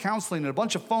bunch of counseling and a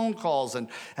bunch of phone calls. And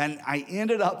I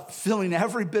ended up filling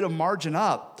every bit of margin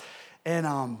up.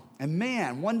 And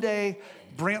man, one day,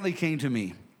 Brantley came to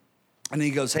me. And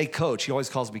he goes, hey, Coach. He always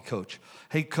calls me Coach.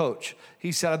 Hey, Coach.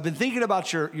 He said, I've been thinking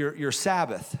about your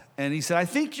Sabbath. And he said, I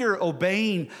think you're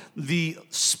obeying the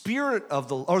spirit of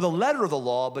the letter of the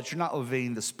law, but you're not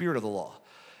obeying the spirit of the law.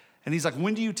 And he's like,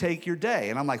 when do you take your day?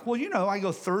 And I'm like, well, I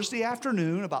go Thursday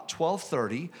afternoon about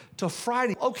 12:30 to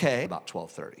Friday. Okay, about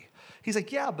 12:30. He's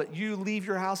like, yeah, but you leave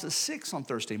your house at 6 on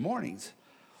Thursday mornings.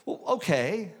 Well,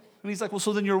 okay. And he's like, well,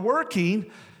 so then you're working.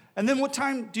 And then what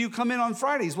time do you come in on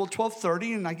Fridays? Well,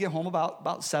 12:30, and I get home about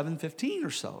 7:15 or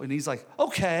so. And he's like,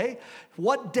 okay,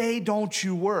 what day don't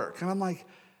you work? And I'm like,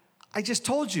 I just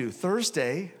told you,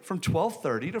 Thursday from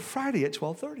 12:30 to Friday at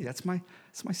 12:30. That's my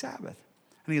Sabbath.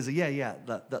 And he goes, yeah,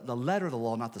 the letter of the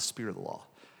law, not the spirit of the law.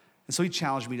 And so he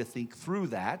challenged me to think through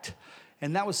that.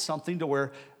 And that was something to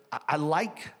where I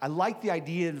like the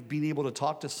idea of being able to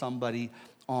talk to somebody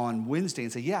on Wednesday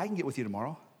and say, yeah, I can get with you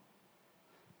tomorrow.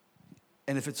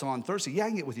 And if it's on Thursday, yeah, I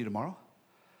can get with you tomorrow.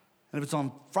 And if it's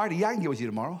on Friday, yeah, I can get with you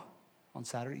tomorrow. On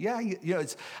Saturday, yeah,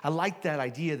 I like that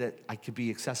idea that I could be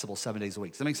accessible 7 days a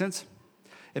week. Does that make sense?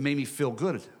 It made me feel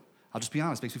good. I'll just be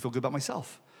honest. It makes me feel good about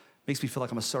myself. It makes me feel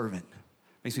like I'm a servant.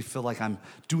 It makes me feel like I'm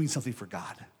doing something for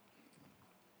God.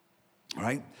 All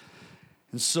right?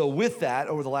 And so with that,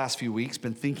 over the last few weeks,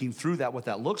 been thinking through that, what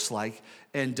that looks like,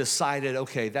 and decided,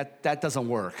 okay, that doesn't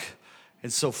work.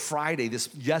 And so Friday,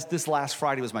 this last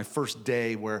Friday was my first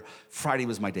day where Friday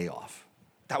was my day off.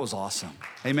 That was awesome.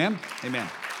 Amen? Amen.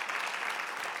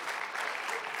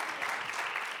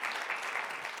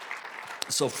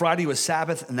 So Friday was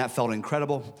Sabbath, and that felt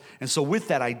incredible. And so with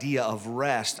that idea of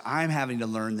rest, I'm having to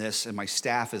learn this, and my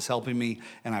staff is helping me,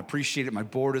 and I appreciate it. My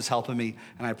board is helping me,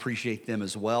 and I appreciate them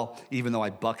as well. Even though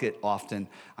I bucket often,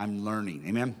 I'm learning.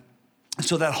 Amen?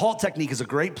 So that HALT technique is a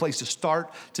great place to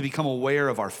start to become aware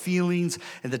of our feelings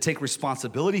and to take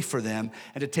responsibility for them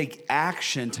and to take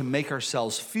action to make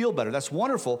ourselves feel better. That's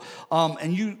wonderful.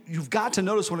 And you've got to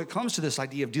notice when it comes to this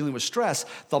idea of dealing with stress,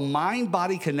 the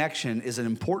mind-body connection is an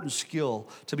important skill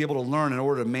to be able to learn in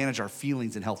order to manage our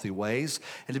feelings in healthy ways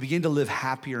and to begin to live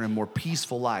happier and more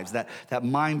peaceful lives. That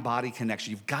mind-body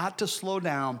connection. You've got to slow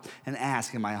down and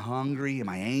ask, am I hungry? Am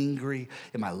I angry?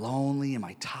 Am I lonely? Am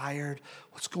I tired?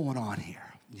 What's going on here?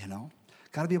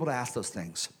 Got to be able to ask those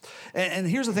things. And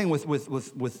here's the thing with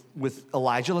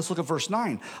Elijah. Let's look at verse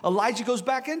 9. Elijah goes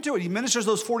back into it. He ministers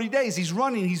those 40 days. He's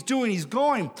running, he's doing, he's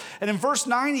going. And in verse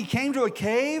 9, he came to a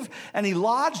cave and he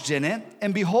lodged in it.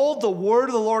 And behold, the word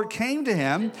of the Lord came to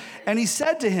him. And he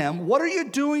said to him, what are you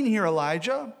doing here,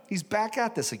 Elijah? He's back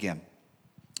at this again.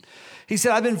 He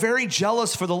said, I've been very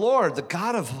jealous for the Lord, the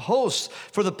God of hosts,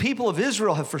 for the people of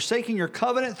Israel have forsaken your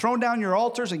covenant, thrown down your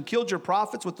altars, and killed your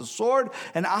prophets with the sword.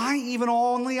 And I, even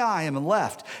only I, am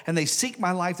left, and they seek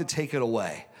my life to take it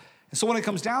away. And so when it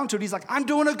comes down to it, he's like, I'm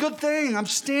doing a good thing. I'm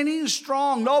standing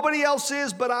strong. Nobody else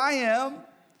is, but I am.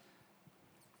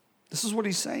 This is what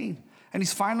he's saying. And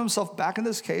he's finding himself back in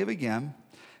this cave again.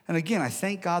 And again, I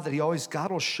thank God that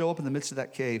God will show up in the midst of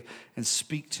that cave and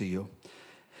speak to you.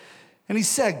 And he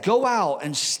said, go out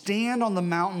and stand on the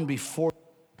mountain before.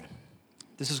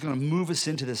 This is going to move us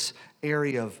into this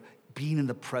area of being in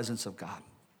the presence of God.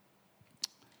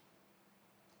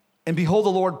 And behold, the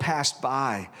Lord passed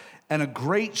by, and a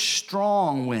great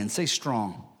strong wind, say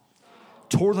strong,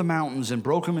 tore the mountains and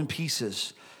broke them in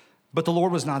pieces. But the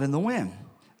Lord was not in the wind.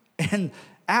 And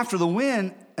after the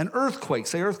wind, an earthquake,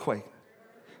 say earthquake.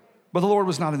 But the Lord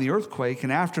was not in the earthquake.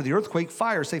 And after the earthquake,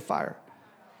 fire, say fire.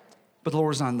 But the Lord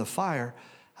was not in the fire.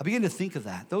 I began to think of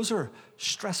that. Those are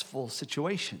stressful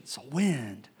situations. A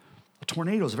wind, a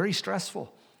tornado is very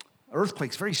stressful. An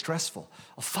earthquake's very stressful.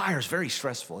 A fire is very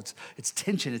stressful. It's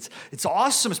tension. It's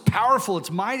awesome. It's powerful. It's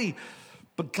mighty.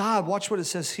 But God, watch what it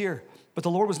says here. But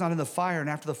the Lord was not in the fire, and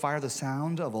after the fire, the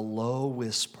sound of a low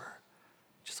whisper.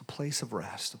 Just a place of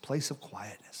rest, a place of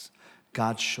quietness.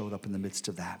 God showed up in the midst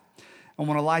of that. And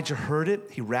when Elijah heard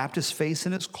it, he wrapped his face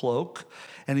in his cloak,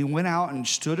 and he went out and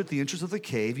stood at the entrance of the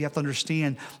cave. You have to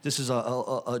understand, this is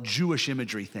a Jewish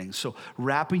imagery thing. So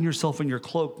wrapping yourself in your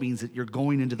cloak means that you're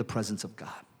going into the presence of God.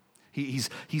 He's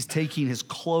taking his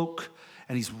cloak,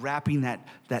 and he's wrapping that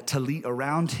talit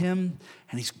around him,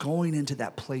 and he's going into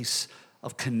that place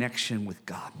of connection with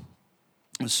God.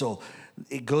 And so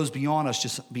it goes beyond us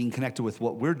just being connected with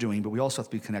what we're doing, but we also have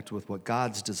to be connected with what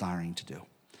God's desiring to do.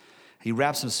 He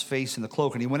wraps his face in the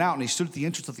cloak, and he went out, and he stood at the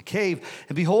entrance of the cave.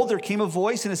 And behold, there came a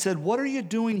voice, and it said, what are you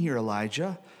doing here,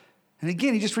 Elijah? And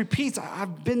again, he just repeats,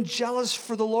 I've been jealous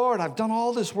for the Lord. I've done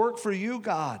all this work for you,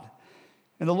 God.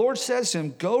 And the Lord says to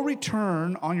him, go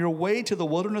return on your way to the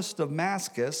wilderness of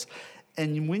Damascus,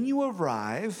 and when you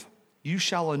arrive, you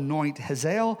shall anoint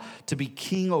Hazael to be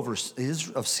king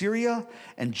of Syria,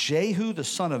 and Jehu the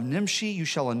son of Nimshi you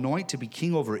shall anoint to be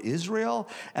king over Israel,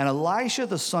 and Elisha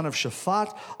the son of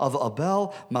Shaphat of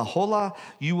Abel Maholah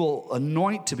you will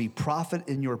anoint to be prophet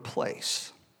in your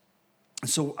place.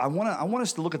 So I want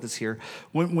us to look at this here.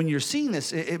 When you're seeing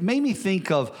this, it made me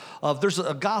think of there's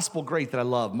a gospel great that I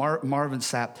love, Marvin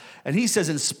Sapp, and he says,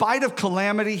 in spite of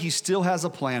calamity, he still has a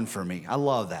plan for me. I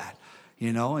love that.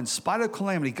 In spite of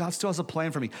calamity, God still has a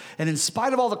plan for me. And in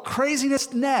spite of all the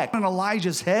craziness next on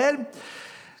Elijah's head,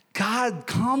 God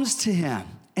comes to him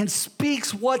and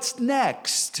speaks what's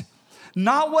next.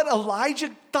 Not what Elijah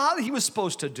thought he was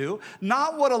supposed to do,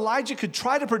 not what Elijah could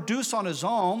try to produce on his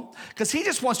own, because he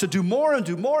just wants to do more and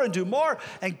do more and do more.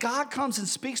 And God comes and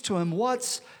speaks to him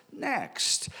what's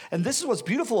next. And this is what's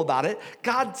beautiful about it.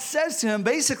 God says to him,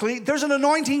 basically, there's an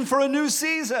anointing for a new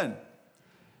season.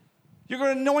 You're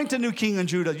going to anoint a new king in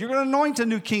Judah. You're going to anoint a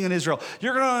new king in Israel.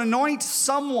 You're going to anoint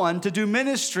someone to do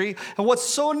ministry. And what's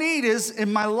so neat is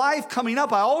in my life coming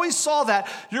up, I always saw that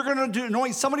you're going to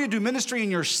anoint somebody to do ministry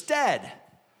in your stead.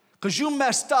 Because you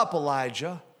messed up,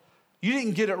 Elijah. You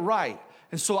didn't get it right.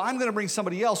 And so I'm going to bring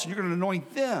somebody else and you're going to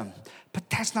anoint them. But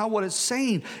that's not what it's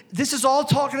saying. This is all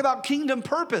talking about kingdom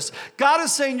purpose. God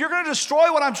is saying, you're going to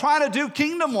destroy what I'm trying to do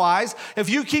kingdom-wise if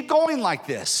you keep going like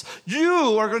this.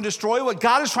 You are going to destroy what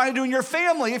God is trying to do in your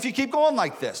family if you keep going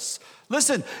like this.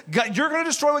 Listen, you're going to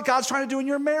destroy what God's trying to do in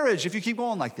your marriage if you keep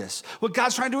going like this. What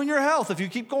God's trying to do in your health if you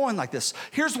keep going like this.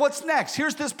 Here's what's next.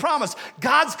 Here's this promise.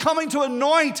 God's coming to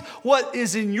anoint what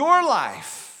is in your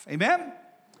life. Amen?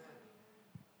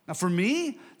 Now for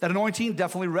me, that anointing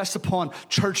definitely rests upon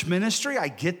church ministry. I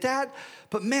get that.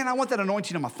 But man, I want that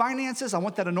anointing on my finances. I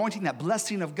want that anointing, that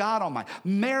blessing of God on my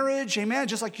marriage. Amen.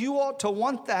 Just like you ought to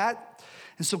want that.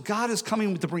 And so God is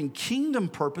coming to bring kingdom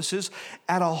purposes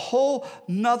at a whole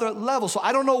nother level. So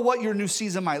I don't know what your new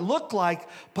season might look like,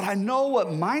 but I know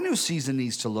what my new season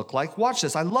needs to look like. Watch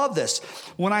this. I love this.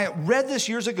 When I read this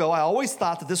years ago, I always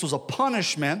thought that this was a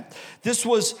punishment. This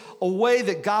was a way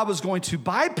that God was going to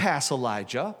bypass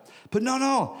Elijah. But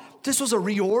no, this was a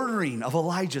reordering of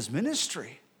Elijah's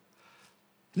ministry.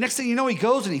 Next thing you know, he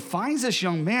goes and he finds this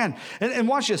young man. And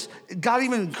watch this. God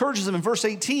even encourages him in verse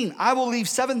 18. I will leave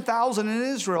 7,000 in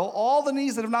Israel, all the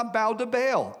knees that have not bowed to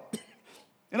Baal.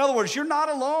 In other words, you're not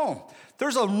alone.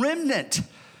 There's a remnant.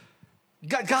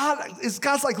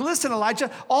 God's like, listen,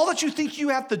 Elijah, all that you think you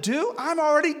have to do, I'm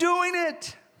already doing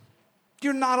it.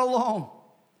 You're not alone.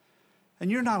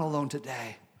 And you're not alone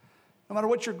today. No matter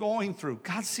what you're going through,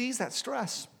 God sees that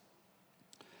stress.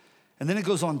 And then it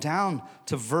goes on down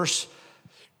to verse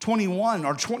 21.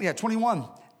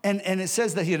 And it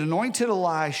says that he had anointed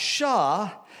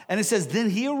Elisha. And it says, then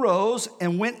he arose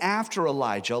and went after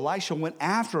Elijah. Elisha went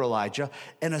after Elijah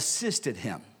and assisted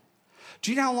him.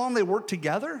 Do you know how long they worked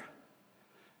together?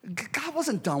 God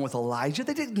wasn't done with Elijah.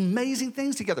 They did amazing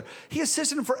things together. He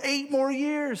assisted him for 8 more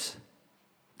years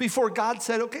before God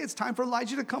said, okay, it's time for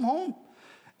Elijah to come home.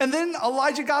 And then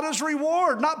Elijah got his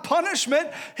reward, not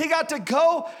punishment. He got to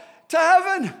go to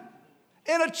heaven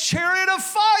in a chariot of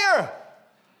fire.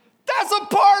 That's a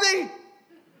party.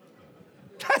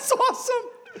 That's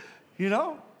awesome. You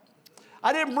know,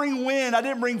 I didn't bring wind. I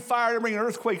didn't bring fire. I didn't bring an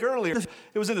earthquake earlier.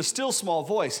 It was in a still small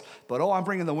voice. But I'm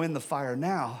bringing the wind, the fire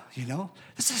now, you know.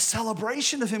 This is a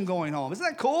celebration of him going home. Isn't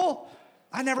that cool?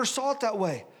 I never saw it that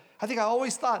way. I think I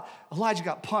always thought Elijah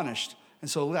got punished. And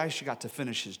so Elisha got to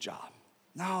finish his job.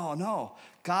 No.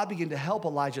 God began to help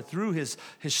Elijah through his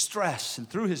stress and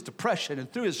through his depression and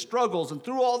through his struggles and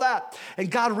through all that. And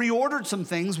God reordered some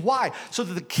things. Why? So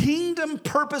that the kingdom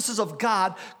purposes of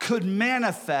God could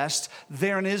manifest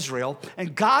there in Israel.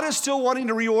 And God is still wanting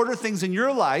to reorder things in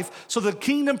your life so the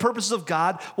kingdom purposes of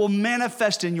God will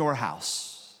manifest in your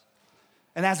house.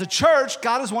 And as a church,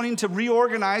 God is wanting to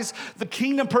reorganize the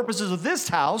kingdom purposes of this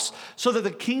house so that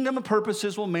the kingdom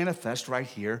purposes will manifest right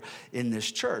here in this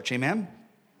church. Amen?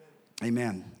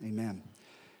 Amen. Amen.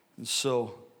 And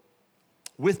so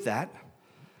with that,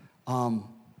 I'll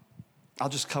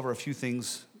just cover a few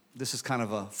things. This is kind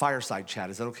of a fireside chat.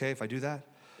 Is that okay if I do that?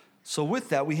 So with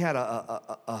that, we had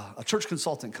a church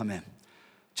consultant come in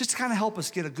just to kind of help us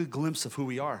get a good glimpse of who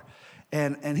we are.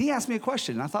 And he asked me a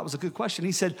question, and I thought it was a good question.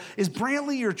 He said, is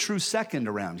Brantley your true second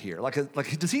around here?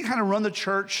 Like does he kind of run the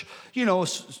church, you know,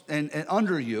 and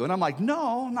under you? And I'm like,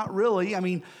 no, not really. I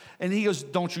mean, and he goes,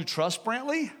 don't you trust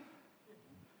Brantley?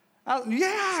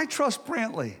 Yeah, I trust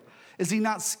Brantley. Is he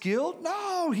not skilled?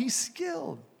 No, he's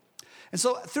skilled. And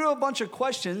so through a bunch of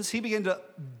questions, he began to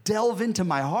delve into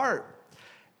my heart.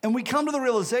 And we come to the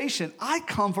realization, I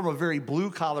come from a very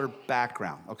blue-collar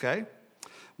background, okay?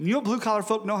 You know what blue-collar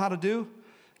folk know how to do?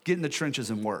 Get in the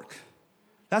trenches and work.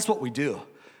 That's what we do.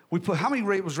 How many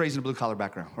was raised in a blue-collar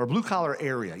background or a blue-collar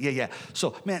area? Yeah.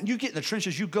 So, man, you get in the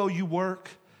trenches, you go, you work.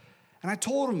 And I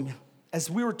told him, as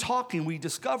we were talking, we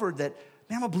discovered that,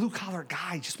 man, I'm a blue-collar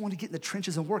guy. I just want to get in the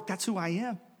trenches and work. That's who I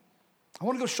am. I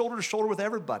want to go shoulder to shoulder with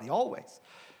everybody, always.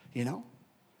 You know?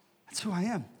 That's who I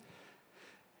am.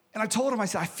 And I told him, I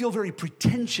said, I feel very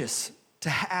pretentious to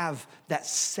have that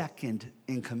second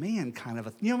in command kind of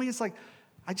a, you know what I mean? It's like,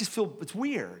 I just feel it's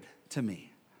weird to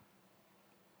me.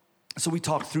 So we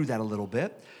talked through that a little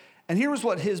bit. And here was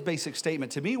what his basic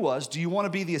statement to me was, do you want to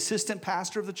be the assistant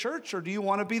pastor of the church or do you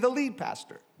want to be the lead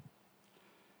pastor?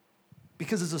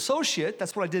 Because as associate,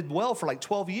 that's what I did well for like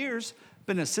 12 years.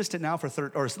 Been an assistant now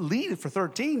or lead for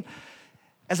 13.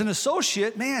 As an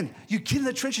associate, man, you get in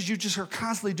the trenches, you just are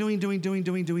constantly doing.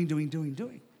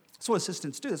 That's what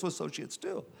assistants do. That's what associates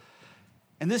do.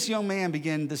 And this young man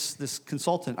began, this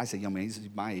consultant, I say young man, he's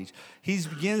my age, he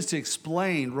begins to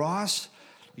explain, Ross,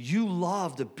 you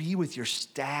love to be with your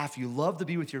staff, you love to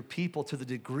be with your people to the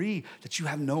degree that you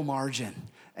have no margin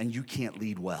and you can't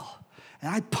lead well. And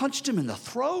I punched him in the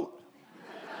throat.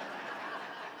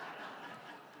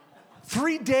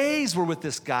 3 days we're with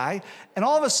this guy, and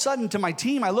all of a sudden to my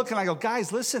team, I look and I go,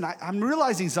 guys, listen, I'm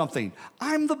realizing something.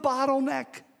 I'm the bottleneck,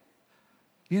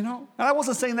 you know? And I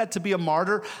wasn't saying that to be a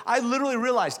martyr. I literally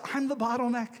realized I'm the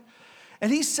bottleneck.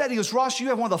 And he goes, Ross, you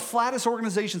have one of the flattest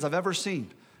organizations I've ever seen.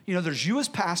 You know, there's you as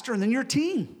pastor and then your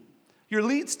team, your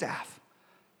lead staff,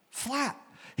 flat.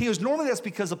 He goes, normally that's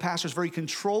because the pastor is very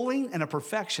controlling and a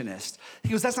perfectionist. He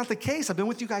goes, that's not the case. I've been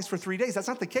with you guys for 3 days. That's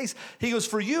not the case. He goes,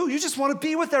 for you, you just want to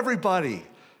be with everybody.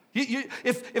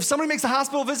 If somebody makes a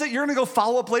hospital visit, you're going to go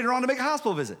follow up later on to make a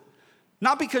hospital visit.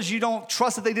 Not because you don't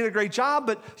trust that they did a great job,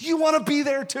 but you want to be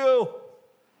there too.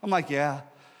 I'm like, yeah,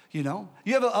 you know.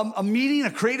 You have a meeting,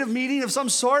 a creative meeting of some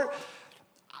sort.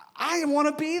 I want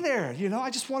to be there, you know.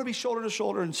 I just want to be shoulder to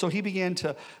shoulder. And so he began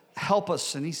to help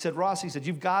us. And he said, Ross,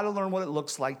 you've got to learn what it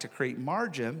looks like to create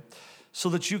margin so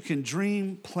that you can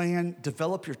dream, plan,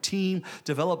 develop your team,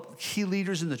 develop key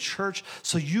leaders in the church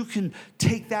so you can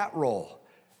take that role.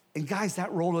 And guys,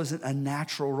 that role isn't a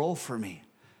natural role for me.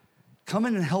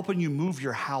 Coming and helping you move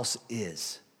your house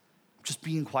is. I'm just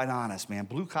being quite honest, man.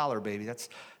 Blue collar, baby. That's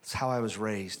how I was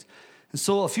raised. And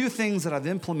so a few things that I've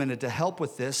implemented to help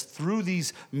with this through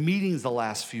these meetings the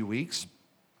last few weeks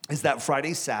is that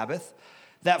Friday Sabbath,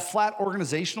 that flat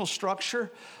organizational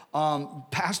structure.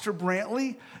 Pastor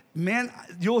Brantley, man,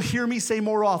 you'll hear me say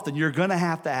more often, you're going to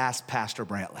have to ask Pastor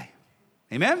Brantley.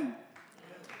 Amen?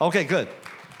 Okay, good.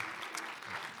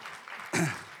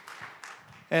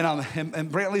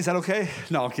 And Brantley, is that okay?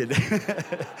 No, I'm kidding.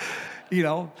 You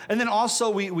know, and then also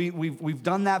we've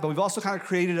done that, but we've also kind of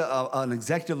created an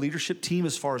executive leadership team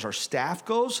as far as our staff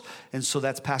goes. And so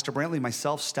that's Pastor Brantley,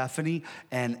 myself, Stephanie,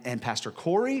 and Pastor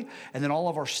Corey. And then all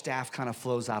of our staff kind of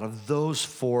flows out of those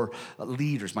 4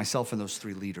 leaders, myself and those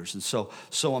 3 leaders. And so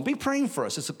be praying for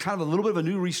us. It's kind of a little bit of a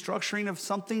new restructuring of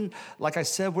something. Like I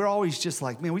said, we're always just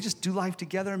like, man, we just do life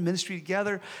together, ministry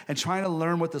together, and trying to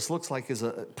learn what this looks like is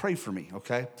pray for me,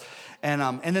 okay?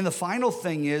 And then the final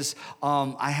thing is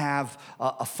I have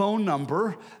a phone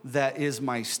number that is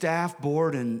my staff,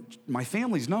 board, and my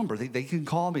family's number. They can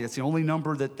call me. That's the only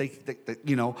number that they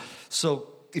you know. So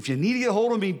if you need to get a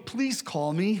hold of me, please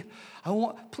call me.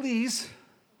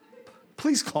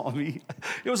 Please call me.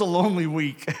 It was a lonely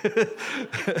week.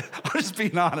 I'm just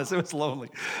being honest. It was lonely.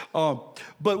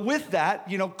 But with that,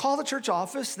 you know, call the church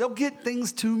office. They'll get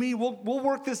things to me. We'll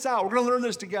work this out. We're going to learn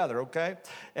this together, okay?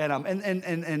 And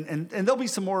there'll be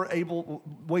some more able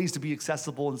ways to be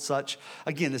accessible and such.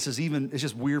 Again, it's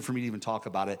just weird for me to even talk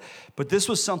about it. But this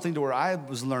was something to where I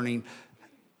was learning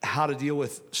how to deal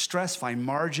with stress, find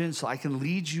margin, so I can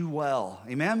lead you well.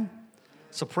 Amen?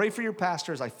 So pray for your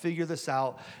pastor as I figure this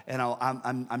out, and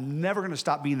I'm never going to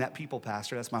stop being that people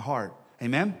pastor. That's my heart.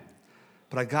 Amen?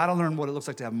 But I got to learn what it looks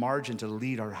like to have margin to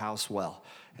lead our house well.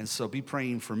 And so be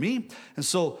praying for me. And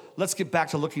so let's get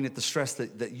back to looking at the stress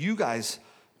that you guys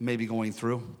may be going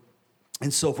through.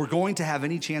 And so if we're going to have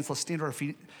any chance, let's stand to our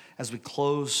feet as we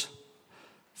close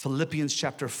Philippians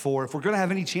chapter 4. If we're going to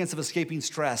have any chance of escaping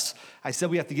stress, I said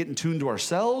we have to get in tune to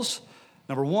ourselves,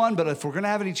 number one, but if we're going to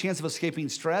have any chance of escaping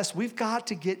stress, we've got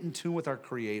to get in tune with our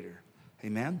Creator.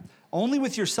 Amen? Only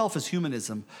with yourself is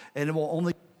humanism, and it will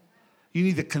only, you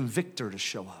need the convictor to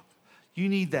show up. You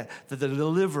need the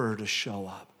deliverer to show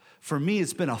up. For me,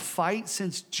 it's been a fight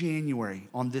since January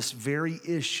on this very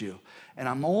issue, and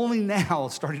I'm only now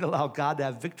starting to allow God to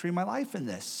have victory in my life in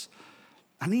this.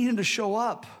 I need Him to show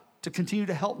up to continue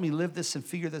to help me live this and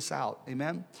figure this out.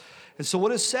 Amen? And so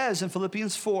what it says in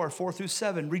Philippians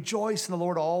 4:4-7, rejoice in the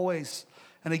Lord always.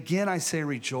 And again, I say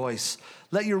rejoice.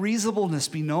 Let your reasonableness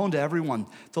be known to everyone.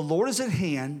 The Lord is at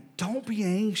hand. Don't be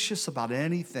anxious about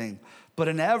anything, but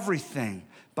in everything,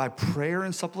 by prayer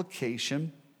and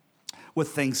supplication, with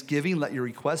thanksgiving, let your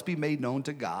requests be made known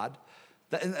to God.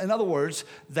 In other words,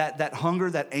 that hunger,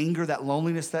 that anger, that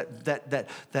loneliness,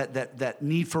 that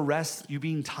need for rest, you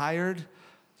being tired,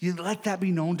 you let that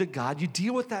be known to God. You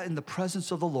deal with that in the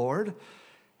presence of the Lord.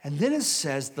 And then it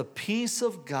says, the peace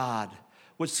of God,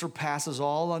 which surpasses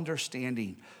all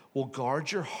understanding, will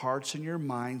guard your hearts and your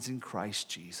minds in Christ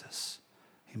Jesus.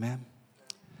 Amen.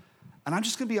 And I'm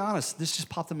just going to be honest. This just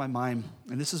popped in my mind,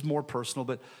 and this is more personal,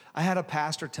 but I had a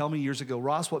pastor tell me years ago,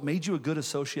 Ross, what made you a good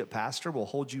associate pastor will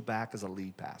hold you back as a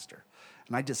lead pastor.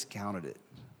 And I discounted it.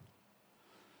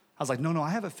 I was like, no,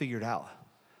 I have it figured out.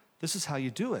 This is how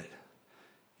you do it.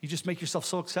 You just make yourself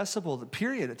so accessible,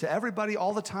 period, to everybody,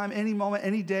 all the time, any moment,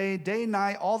 any day, day,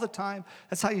 night, all the time.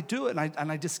 That's how you do it.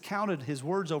 And I discounted his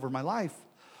words over my life.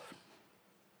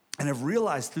 And I've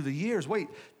realized through the years, wait,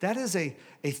 that is a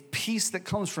peace that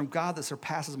comes from God that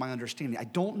surpasses my understanding. I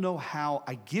don't know how.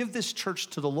 I give this church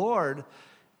to the Lord,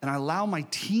 and I allow my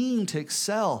team to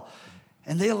excel.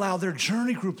 And they allow their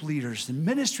journey group leaders and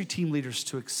ministry team leaders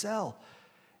to excel.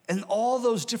 And all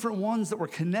those different ones that we're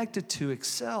connected to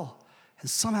excel. And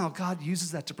somehow God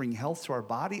uses that to bring health to our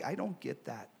body. I don't get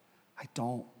that. I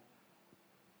don't.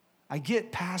 I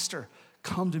get, Pastor,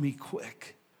 come to me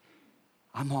quick.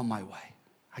 I'm on my way.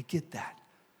 I get that.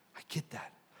 I get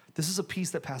that. This is a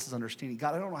peace that passes understanding.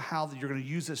 God, I don't know how that you're going to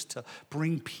use this to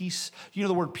bring peace. You know,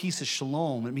 the word peace is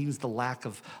shalom. It means the lack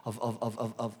it's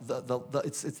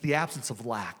the absence of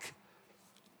lack.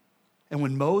 And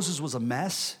when Moses was a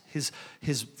mess, his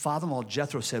father-in-law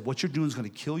Jethro said, what you're doing is going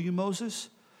to kill you, Moses.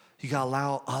 You got to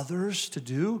allow others to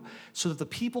do so that the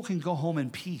people can go home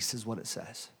in peace, is what it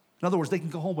says. In other words, they can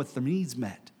go home with their needs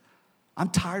met. I'm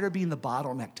tired of being the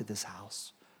bottleneck to this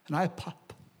house. And I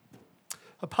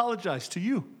apologize to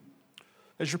you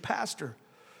as your pastor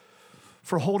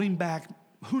for holding back,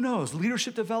 who knows,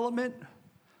 leadership development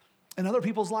in other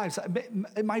people's lives.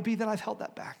 It might be that I've held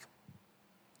that back.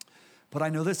 But I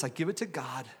know this, I give it to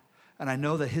God, and I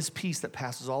know that his peace that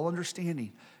passes all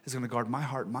understanding is going to guard my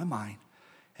heart and my mind.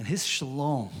 And his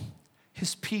shalom,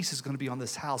 his peace is going to be on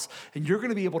this house. And you're going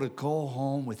to be able to go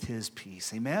home with his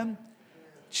peace. Amen?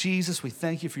 Jesus, we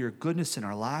thank you for your goodness in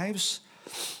our lives.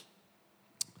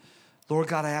 Lord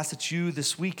God, I ask that you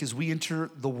this week as we enter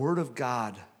the word of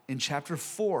God in chapter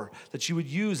 4, that you would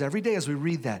use every day as we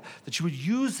read that you would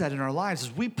use that in our lives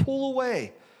as we pull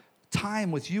away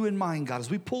time with you in mind, God, as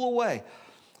we pull away.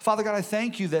 Father God, I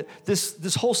thank you that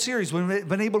this whole series, we've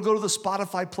been able to go to the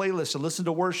Spotify playlist and listen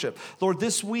to worship. Lord,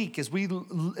 this week, as we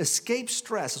escape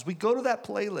stress, as we go to that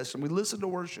playlist and we listen to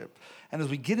worship, and as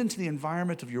we get into the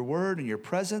environment of your word and your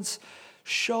presence,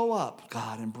 show up,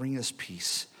 God, and bring us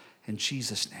peace. In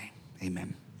Jesus' name,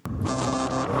 amen.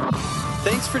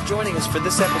 Thanks for joining us for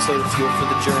this episode of Fuel for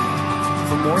the Journey.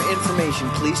 For more information,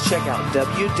 please check out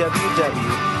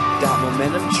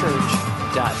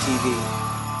www.momentumchurch.tv.